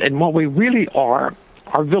south, and what we really are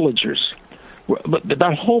villagers. But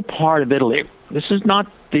that whole part of Italy, this is not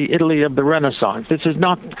the Italy of the Renaissance. This is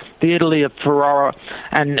not the Italy of Ferrara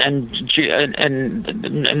and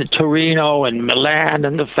Torino and Milan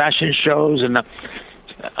and the fashion shows and the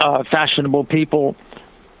fashionable people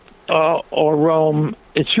or Rome.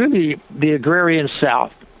 It's really the agrarian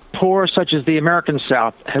South, poor such as the American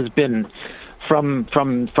South has been from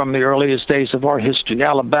the earliest days of our history.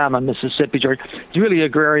 Alabama, Mississippi, Georgia. It's really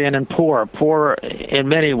agrarian and poor in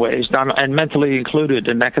many ways, and mentally included,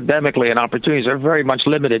 and academically, and opportunities are very much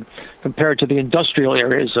limited compared to the industrial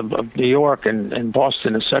areas of New York and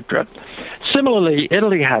Boston, etc. Similarly,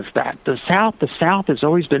 Italy has that. The South has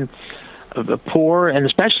always been poor, and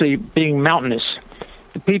especially being mountainous.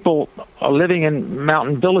 The people living in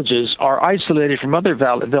mountain villages are isolated from other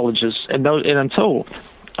villages, and until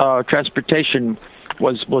transportation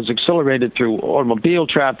was accelerated through automobile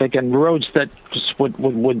traffic and roads that just would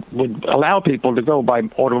allow people to go by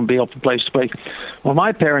automobile from place to place. Well,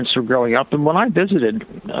 my parents were growing up, and when I visited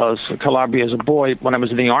Calabria as a boy when I was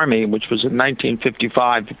in the Army, which was in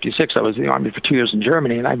 1955, 56, I was in the Army for 2 years in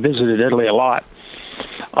Germany, and I visited Italy a lot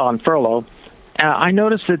on furlough. I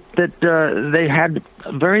noticed that they had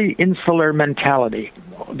a very insular mentality.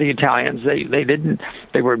 The Italians,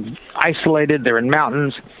 they were isolated. They're in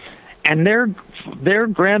mountains, and their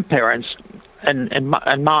grandparents and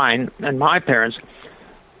mine and my parents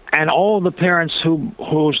and all the parents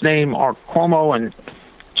whose name are Cuomo and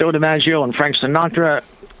Joe DiMaggio and Frank Sinatra,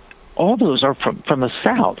 all those are from the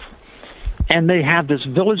South, and they have this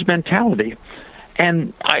village mentality.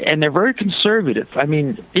 And they're very conservative. I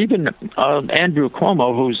mean, even Andrew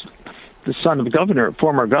Cuomo, who's the son of the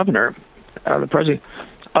former governor, the president,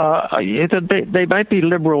 they might be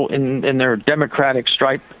liberal in their democratic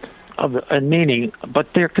stripe and meaning, but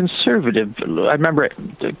they're conservative. I remember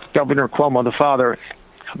Governor Cuomo, the father,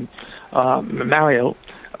 Mario,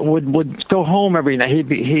 would go home every night.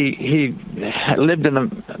 He lived in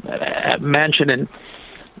the mansion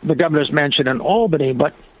the governor's mansion in Albany,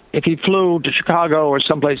 but if he flew to Chicago or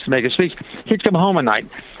someplace to make a speech, he'd come home at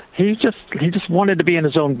night. He just wanted to be in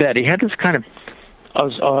his own bed. He had this kind of.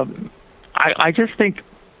 I just think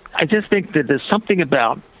that there's something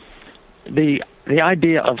about the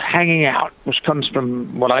idea of hanging out, which comes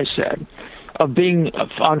from what I said, of being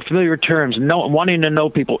on familiar terms, wanting to know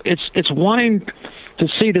people. It's wanting to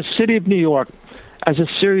see the city of New York as a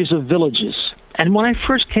series of villages. And when I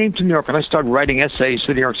first came to New York and I started writing essays for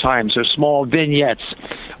the New York Times or small vignettes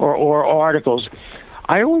or articles,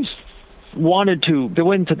 I always wanted to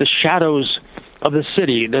go into the shadows of the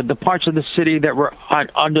city, the parts of the city that were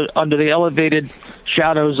under the elevated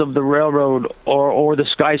shadows of the railroad or the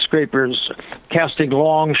skyscrapers, casting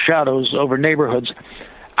long shadows over neighborhoods.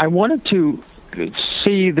 I wanted to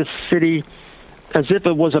see the city as if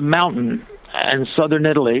it was a mountain in southern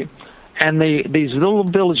Italy, and these little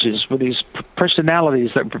villages with these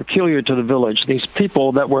personalities that were peculiar to the village, these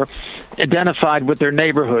people that were identified with their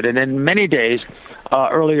neighborhood. And in many days,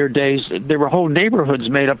 earlier days, there were whole neighborhoods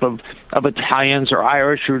made up of Italians or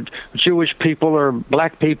Irish or Jewish people or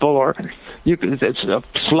black people or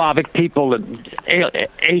Slavic people and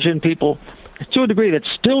Asian people. To a degree,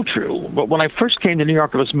 that's still true. But when I first came to New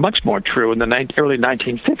York, it was much more true in the early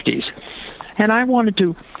 1950s. And I wanted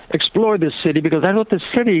to explore this city because I thought the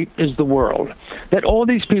city is the world. That all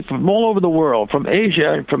these people from all over the world, from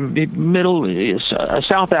Asia and from the Middle East,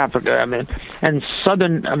 South Africa, and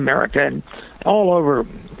Southern America, and all over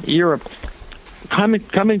Europe,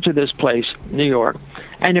 coming to this place, New York.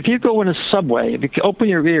 And if you go in a subway, if you open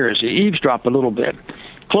your ears, you eavesdrop a little bit,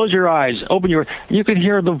 close your eyes, you can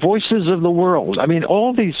hear the voices of the world. I mean,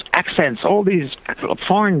 all these accents, all these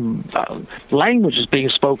foreign languages being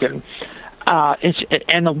spoken.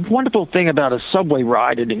 And the wonderful thing about a subway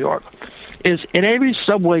ride in New York is in every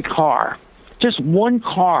subway car, just one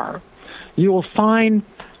car, you will find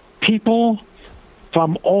people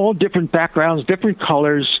from all different backgrounds, different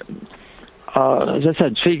colors. As I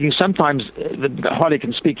said, speaking sometimes hardly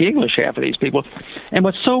can speak English, half of these people. And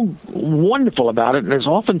what's so wonderful about it, and is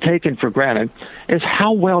often taken for granted, is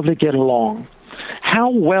how well they get along. How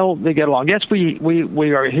well they get along. Yes, we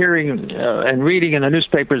are hearing and reading in the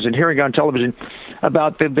newspapers and hearing on television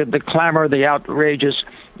about the clamor, the outrageous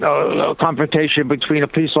confrontation between a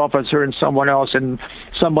police officer and someone else, and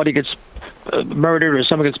somebody gets murdered or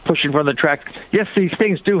someone gets pushed in front of the track. Yes, these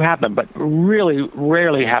things do happen, but really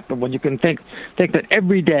rarely happen when you can think that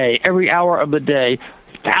every day, every hour of the day,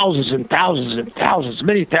 thousands and thousands and thousands,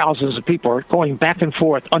 many thousands of people are going back and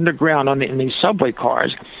forth underground in these subway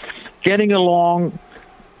cars, getting along,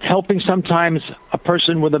 helping sometimes a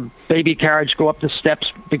person with a baby carriage go up the steps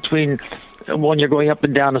between when you're going up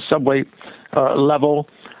and down a subway level,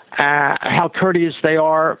 how courteous they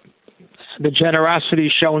are, the generosity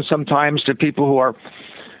shown sometimes to people who are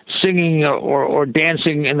singing or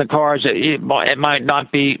dancing in the cars. It might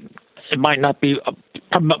not be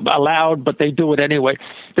allowed, but they do it anyway.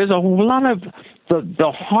 There's a lot of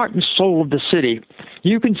the heart and soul of the city.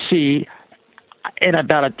 You can see in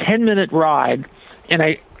about a 10-minute ride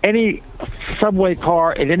in any subway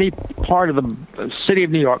car in any part of the city of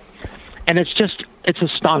New York, and it's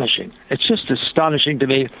astonishing. It's just astonishing to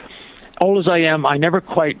me. Old as I am, I never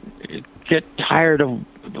quite get tired of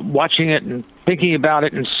watching it and thinking about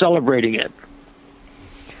it and celebrating it.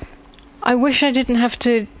 I wish I didn't have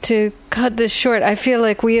to cut this short. I feel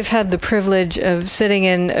like we have had the privilege of sitting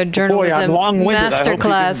in a journalism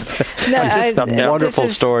masterclass. Wonderful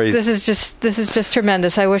stories. This is just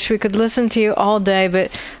tremendous. I wish we could listen to you all day,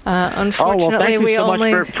 but unfortunately, thank you so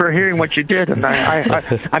much for hearing what you did, and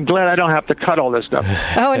I'm glad I don't have to cut all this stuff.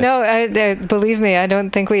 Oh no, believe me, I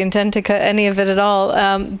don't think we intend to cut any of it at all.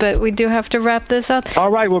 But we do have to wrap this up.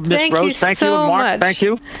 All right, well, Ms. Rose, thank you, and Mark, thank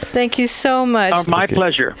you. Thank you so much. My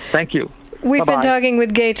pleasure. Thank you. We've been talking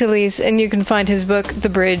with Gay Talese, and you can find his book, The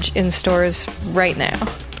Bridge, in stores right now.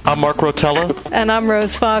 I'm Mark Rotella. And I'm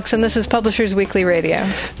Rose Fox, and this is Publishers Weekly Radio.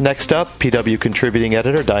 Next up, PW contributing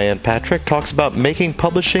editor Diane Patrick talks about making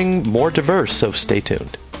publishing more diverse, so stay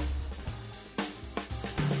tuned.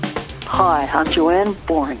 Hi, I'm Joanne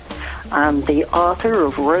Bourne. I'm the author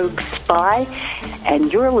of Rogue Spy,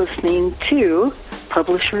 and you're listening to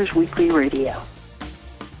Publishers Weekly Radio.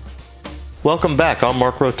 Welcome back. I'm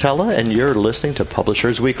Mark Rotella, and you're listening to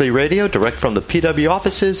Publishers Weekly Radio, direct from the PW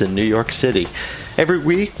offices in New York City. Every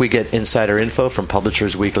week, we get insider info from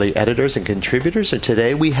Publishers Weekly editors and contributors, and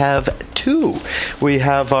today we have two. We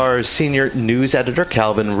have our senior news editor,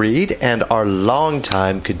 Calvin Reed, and our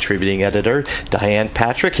longtime contributing editor, Diane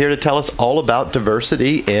Patrick, here to tell us all about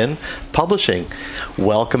diversity in publishing.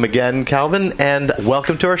 Welcome again, Calvin, and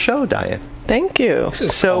welcome to our show, Diane. Thank you.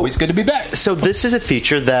 It's always good to be back. So this is a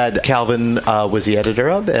feature that Calvin was the editor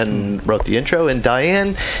of and wrote the intro, and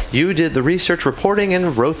Diane, you did the research reporting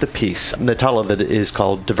and wrote the piece. The title of it is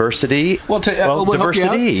called Diversity. We'll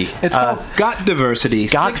Diversity. It's called Got Diversity.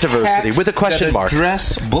 Got Diversity with a question mark.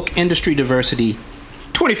 Address book industry diversity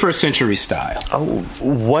 21st century style. Oh,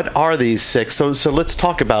 what are these 6? So let's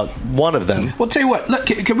talk about one of them. Well, tell you what, look,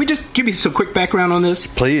 can we just give you some quick background on this?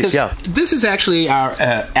 Please, yeah. This is actually our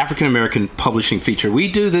African American publishing feature.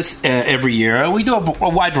 We do this every year. We do a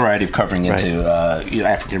wide variety of covering into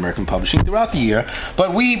African American publishing throughout the year,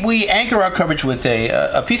 but we anchor our coverage with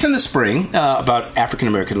a piece in the spring about African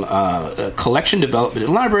American collection development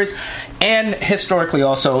in libraries, and historically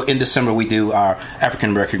also in December we do our African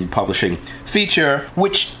American publishing feature,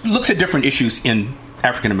 which looks at different issues in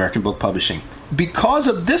African American book publishing. Because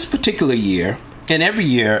of this particular year, and every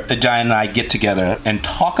year, Diane and I get together and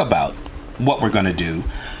talk about what we're going to do.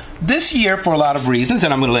 This year, for a lot of reasons,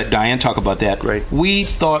 and I'm going to let Diane talk about that, we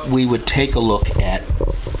thought we would take a look at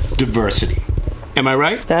diversity. Am I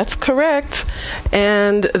right? That's correct.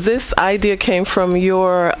 And this idea came from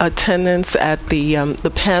your attendance at the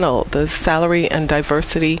panel, the Salary and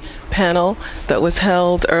Diversity panel that was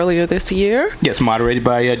held earlier this year. Yes, moderated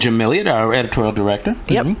by Jim Milliot, our editorial director.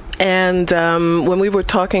 Yep. Mm-hmm. And when we were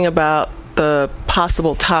talking about the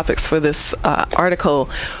possible topics for this article,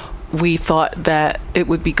 we thought that it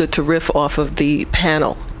would be good to riff off of the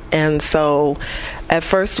panel. And so at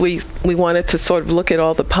first we wanted to sort of look at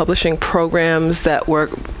all the publishing programs that were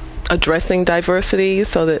addressing diversity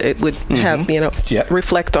so that it would have,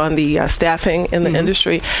 reflect on the staffing in the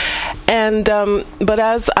industry. And but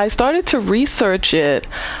as I started to research it,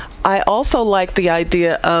 I also liked the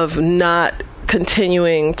idea of not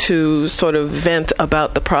continuing to sort of vent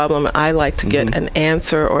about the problem. I like to get an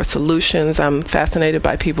answer or solutions. I'm fascinated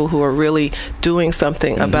by people who are really doing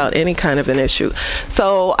something about any kind of an issue.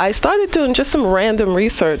 So I started doing just some random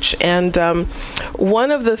research, and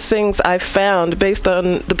one of the things I found, based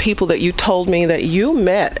on the people that you told me that you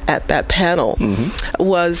met at that panel,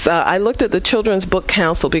 was I looked at the Children's Book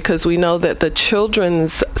Council, because we know that the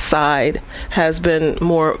children's side has been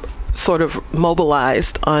more sort of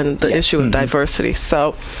mobilized on the issue of diversity.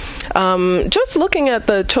 So just looking at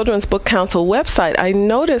the Children's Book Council website, I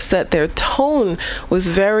noticed that their tone was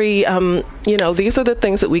very, these are the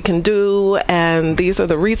things that we can do, and these are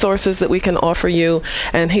the resources that we can offer you,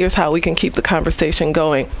 and here's how we can keep the conversation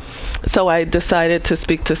going. So I decided to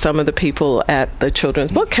speak to some of the people at the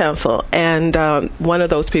Children's Book Council, and one of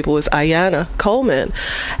those people was Ayanna Coleman,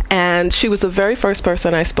 and she was the very first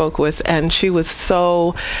person I spoke with, and she was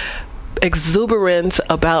so exuberant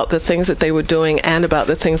about the things that they were doing and about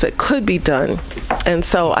the things that could be done. And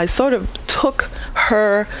so I sort of took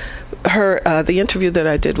her the interview that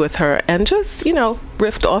I did with her and just,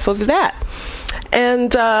 riffed off of that.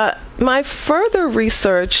 And my further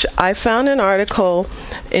research, I found an article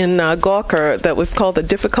in Gawker that was called The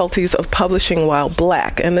Difficulties of Publishing While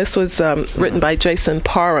Black. And this was written by Jason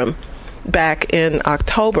Parham back in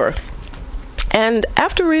October. And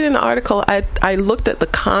after reading the article, I looked at the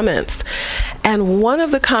comments, and one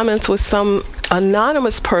of the comments was some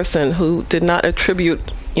anonymous person who did not attribute,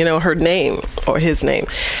 her name or his name.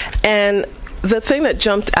 And the thing that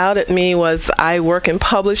jumped out at me was, I work in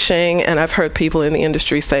publishing, and I've heard people in the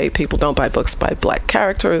industry say people don't buy books by black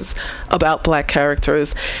characters, about black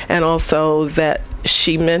characters, and also that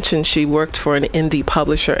she mentioned she worked for an indie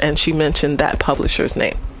publisher, and she mentioned that publisher's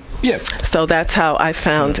name. Yeah. So that's how I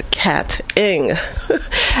found Kat Ng.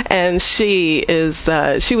 And she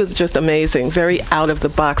was just amazing, very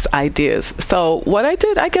out-of-the-box ideas. So what I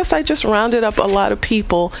did, I guess I just rounded up a lot of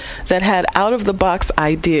people that had out-of-the-box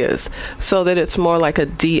ideas, so that it's more like a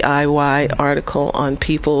DIY article on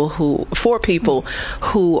for people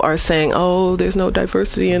who are saying, oh, there's no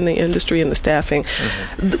diversity in the industry and the staffing.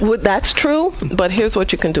 That's true, but here's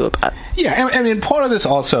what you can do about it. Yeah, I mean, part of this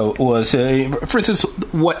also was, for instance,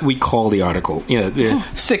 what we call the article,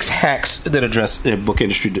 6 hacks that address book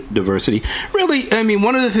industry diversity. Really, I mean,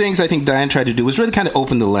 one of the things I think Diane tried to do was really kind of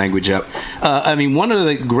open the language up. One of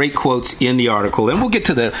the great quotes in the article, and we'll get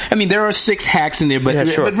to there are 6 hacks in there,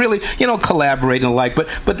 but really, collaborate and the like.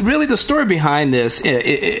 But really, the story behind this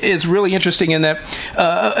is really interesting in that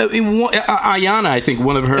Ayanna, I think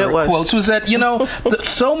one of her quotes was that,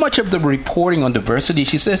 so much of the reporting on diversity,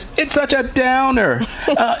 she says, it's such a downer.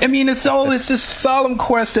 It's this solemn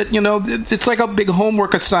quest that, it's like a big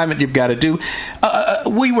homework assignment you've got to do.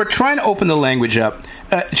 We were trying to open the language up,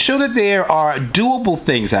 show that there are doable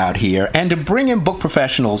things out here, and to bring in book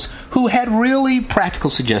professionals who had really practical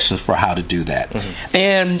suggestions for how to do that.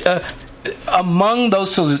 And among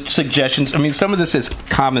those suggestions, some of this is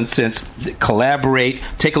common sense. Collaborate,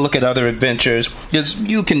 take a look at other adventures.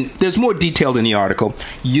 There's more detailed in the article.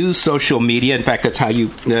 Use social media. In fact, that's how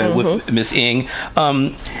you with Miss Ng.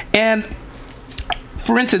 And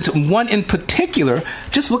for instance, one in particular,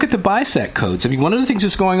 just look at the BISAC codes. I mean, one of the things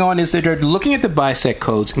that's going on is that they're looking at the BISAC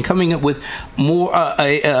codes and coming up with more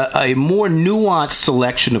a more nuanced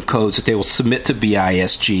selection of codes that they will submit to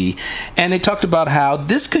BISG. And they talked about how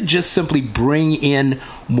this could just simply bring in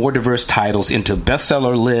more diverse titles into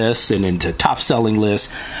bestseller lists and into top-selling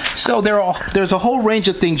lists. So there's a whole range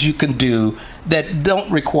of things you can do that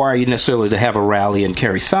don't require you necessarily to have a rally and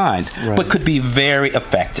carry signs, but could be very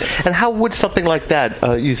effective. And how would something like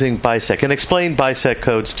that, using BISAC, and explain BISAC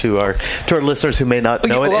codes to our listeners who may not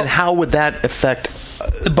know it, and how would that affect?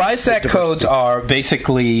 The BISAC codes are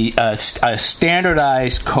basically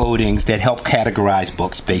standardized codings that help categorize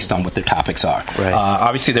books based on what their topics are. Right.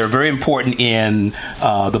 Obviously, they're very important in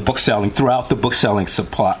the book selling, throughout the book selling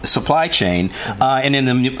supply chain, and in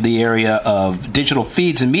the area of digital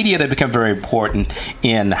feeds and media, they become very important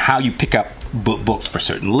in how you pick up books for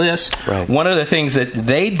certain lists. Right. One of the things that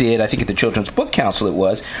they did, I think at the Children's Book Council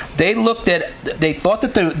they thought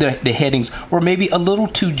that the headings were maybe a little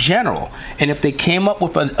too general, and if they came up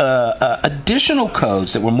with additional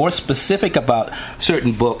codes that were more specific about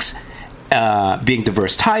certain books being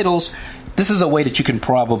diverse titles, this is a way that you can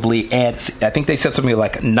probably add, I think they said something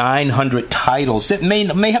like 900 titles that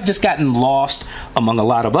may have just gotten lost among a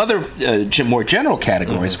lot of other more general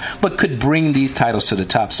categories, but could bring these titles to the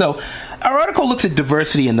top. So our article looks at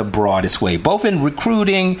diversity in the broadest way, both in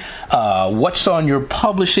recruiting, what's on your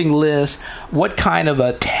publishing list, what kind of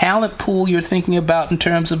a talent pool you're thinking about in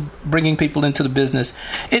terms of bringing people into the business.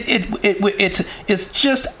 It's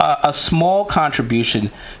just a small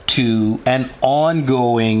contribution to an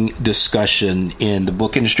ongoing discussion in the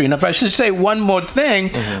book industry. And if I should say one more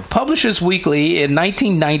thing, Publishers Weekly in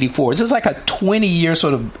 1994, this is like a 20-year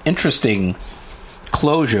sort of interesting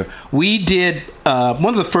closure. We did one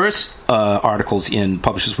of the first articles in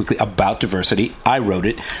Publishers Weekly about diversity. I wrote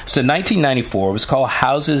it. So in 1994, it was called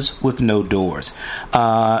Houses with No Doors.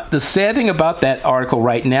 The sad thing about that article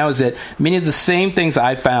right now is that many of the same things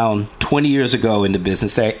I found 20 years ago in the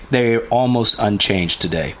business, they're almost unchanged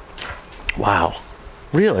today. Wow.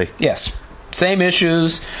 Really? Yes. Same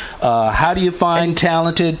issues. How do you find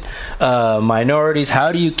talented minorities?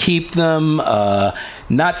 How do you keep them?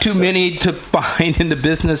 Not too many to find in the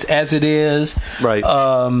business as it is. Right.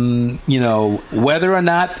 Whether or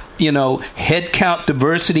not, head count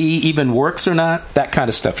diversity even works or not, that kind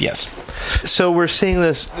of stuff, yes. So we're seeing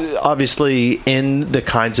this obviously in the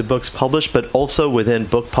kinds of books published, but also within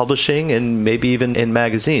book publishing and maybe even in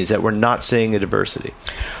magazines that we're not seeing a diversity.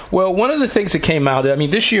 Well, one of the things that came out,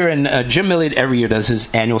 this year, and Jim Milliot every year does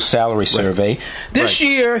his annual salary survey. This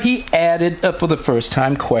year, he added, for the first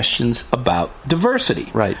time, questions about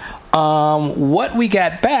diversity. Right. What we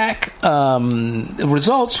got back, the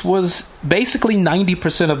results was basically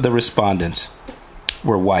 90% of the respondents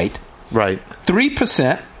were white. Right.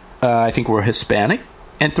 3%, I think, were Hispanic,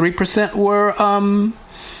 and 3% were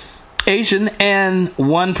Asian, and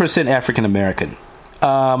 1% African American.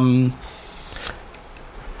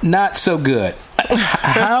 Not so good.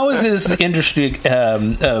 How is this industry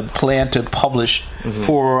plan to publish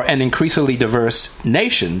for an increasingly diverse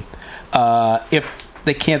nation if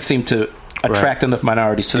they can't seem to attract enough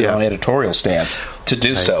minorities to their own editorial staffs to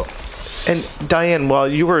do so? And Diane, while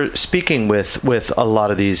you were speaking with a lot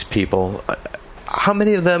of these people, how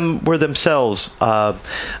many of them were themselves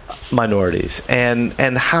minorities, and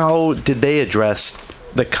how did they address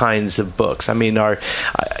the kinds of books? I mean, are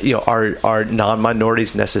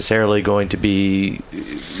non-minorities necessarily going to be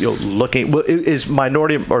looking? Is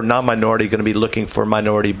minority or non-minority going to be looking for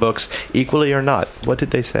minority books equally or not? What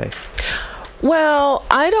did they say? Well,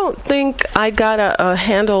 I don't think I got a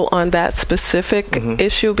handle on that specific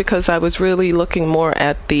issue because I was really looking more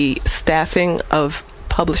at the staffing of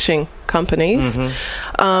publishing companies.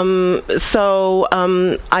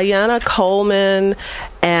 Ayanna Coleman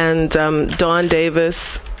and Dawn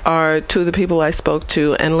Davis are two of the people I spoke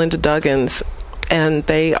to, and Linda Duggins, and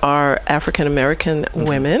they are African American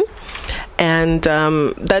women. And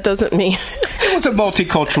that doesn't mean it was a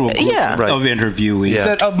multicultural group of interviewees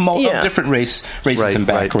of different races and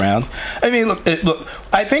background. I mean, look.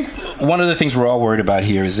 I think one of the things we're all worried about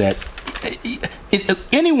here is that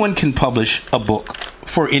anyone can publish a book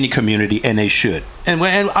for any community, and they should. And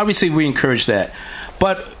obviously, we encourage that.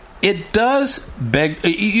 But it does beg.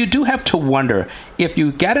 You do have to wonder if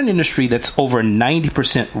you got an industry that's over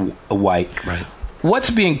 90% white. Right. What's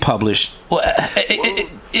being published? It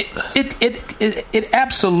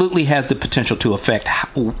absolutely has the potential to affect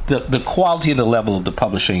the quality and the level of the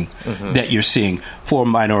publishing that you're seeing for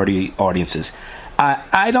minority audiences.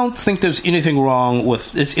 I don't think there's anything wrong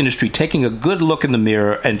with this industry taking a good look in the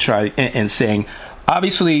mirror and saying,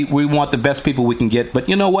 obviously we want the best people we can get, but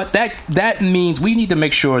you know what? That means we need to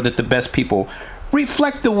make sure that the best people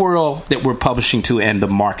reflect the world that we're publishing to and the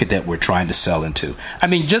market that we're trying to sell into. I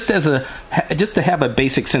mean, just to have a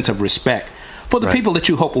basic sense of respect for the people that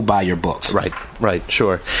you hope will buy your books. Right,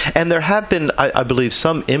 sure. And there have been, I believe,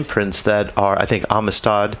 some imprints that are, I think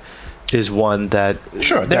Amistad is one that...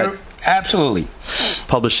 Sure, they're absolutely.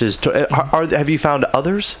 Publishes... have you found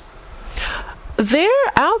others? They're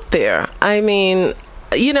out there. I mean,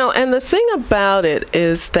 and the thing about it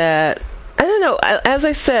is that, I don't know, as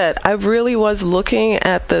I said, I really was looking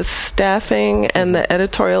at the staffing and the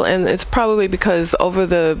editorial, and it's probably because over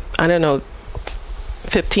the,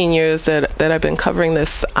 15 years that I've been covering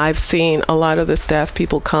this, I've seen a lot of the staff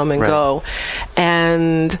people come and go.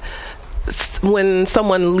 And when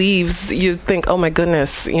someone leaves, you think, oh my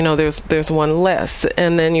goodness, there's one less.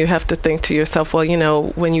 And then you have to think to yourself,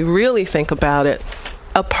 well, when you really think about it,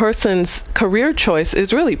 a person's career choice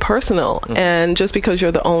is really personal. And just because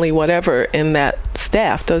you're the only whatever in that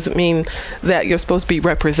staff doesn't mean that you're supposed to be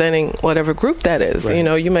representing whatever group that is.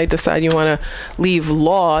 You may decide you want to leave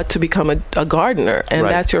law to become a gardener, and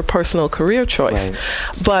that's your personal career choice.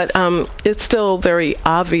 But it's still very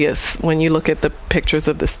obvious when you look at the pictures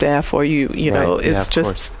of the staff, or it's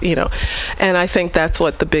just, and I think that's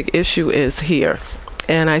what the big issue is here.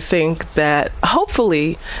 And I think that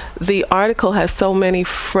hopefully the article has so many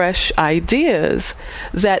fresh ideas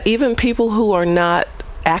that even people who are not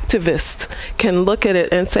activists can look at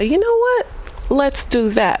it and say, you know what? Let's do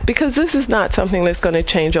that, because this is not something that's going to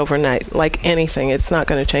change overnight. Like anything, it's not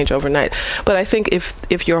going to change overnight. But I think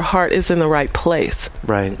if your heart is in the right place,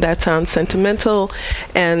 that sounds sentimental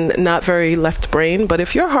and not very left brain, but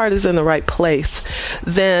if your heart is in the right place,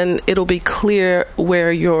 then it'll be clear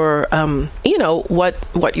where your,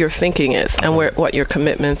 what your thinking is and what your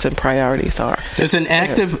commitments and priorities are. There's an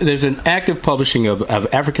active publishing of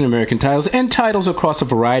African American titles and titles across a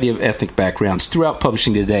variety of ethnic backgrounds throughout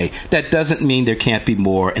publishing today. That doesn't mean there can't be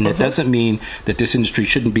more, and that doesn't mean that this industry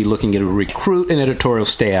shouldn't be looking at a recruit an editorial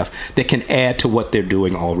staff that can add to what they're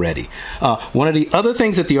doing already. One of the other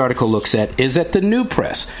things that the article looks at is at the New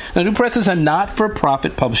Press. Now, New Press is a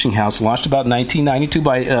not-for-profit publishing house launched about 1992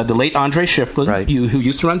 by the late Andre Schifflin, who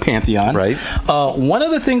used to run Pantheon. One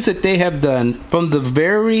of the things that they have done from the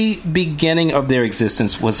very beginning of their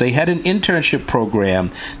existence was they had an internship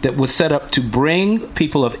program that was set up to bring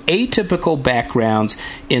people of atypical backgrounds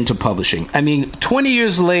into publishing. I mean, 20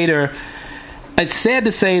 years later, it's sad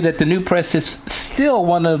to say that the New Press is still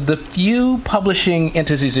one of the few publishing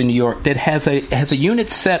entities in New York that has a unit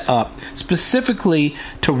set up specifically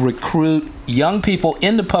to recruit young people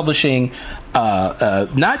into publishing,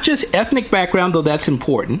 not just ethnic background, though that's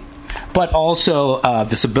important, but also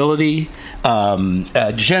disability,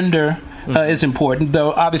 gender. Is important,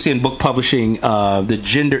 though obviously in book publishing, the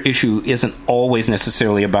gender issue isn't always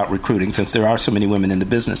necessarily about recruiting, since there are so many women in the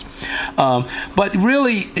business. But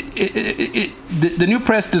really, the New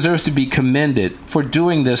Press deserves to be commended for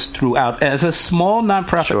doing this throughout, as a small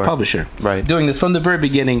nonprofit publisher, doing this from the very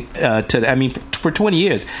beginning for 20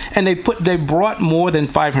 years. And they brought more than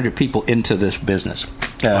 500 people into this business.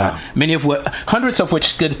 Hundreds of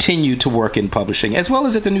which continue to work in publishing, as well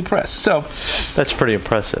as at the New Press. So that's pretty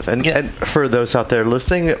impressive. And for those out there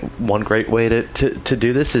listening, one great way to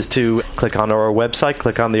do this is to click on our website,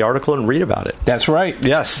 click on the article, and read about it. That's right.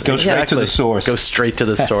 Yes, go straight to the source. Go straight to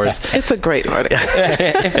the source. It's a great article.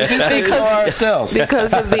 Because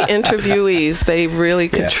of the interviewees, they really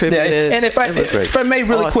contributed. And if I may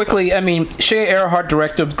really quickly, Shea Earhart,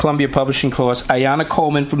 director of Columbia Publishing Course, Ayanna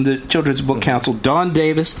Coleman from the Children's Book Council, Dawn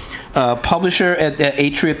Davis, publisher at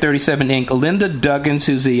Atria 37 Inc., Linda Duggins,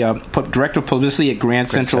 who's the director of publicity at Grand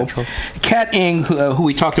Central. Kat Ng, who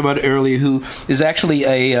we talked about earlier, who is actually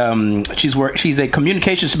she's a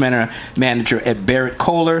communications manager at Barrett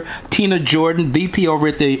Kohler. Tina Jordan, VP over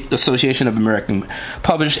at the Association of American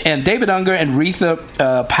Publishers, and David Unger and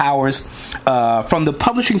Retha Powers from the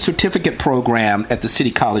Publishing Certificate Program at the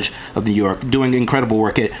City College of New York, doing incredible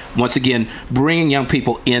work at, once again, bringing young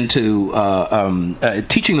people into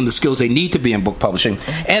teaching them the skills they need to be in book publishing.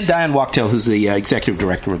 And Diane Wachtel, who's the executive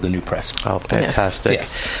director of the New Press. Oh, fantastic.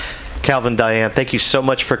 Yes. Calvin, Diane, thank you so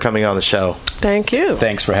much for coming on the show. Thank you.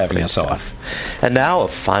 Thanks for having us on. And now a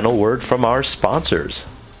final word from our sponsors.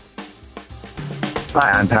 Hi,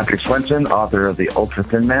 I'm Patrick Swenson, author of The Ultra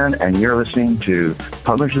Thin Man, and you're listening to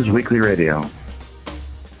Publishers Weekly Radio.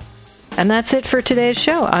 And that's it for today's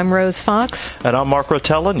show. I'm Rose Fox. And I'm Mark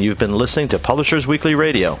Rotella, and you've been listening to Publishers Weekly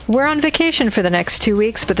Radio. We're on vacation for the next 2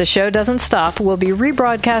 weeks, but the show doesn't stop. We'll be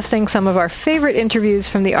rebroadcasting some of our favorite interviews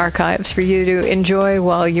from the archives for you to enjoy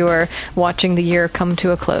while you're watching the year come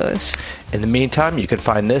to a close. In the meantime, you can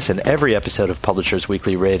find this and every episode of Publishers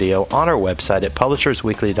Weekly Radio on our website at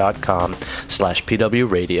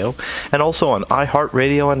publishersweekly.com/pwradio, and also on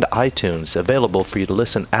iHeartRadio and iTunes, available for you to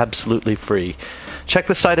listen absolutely free. Check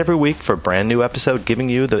the site every week for a brand new episode giving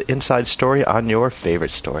you the inside story on your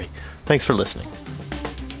favorite story. Thanks for listening.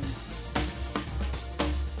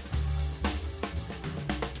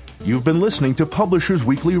 You've been listening to Publishers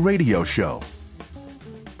Weekly Radio Show.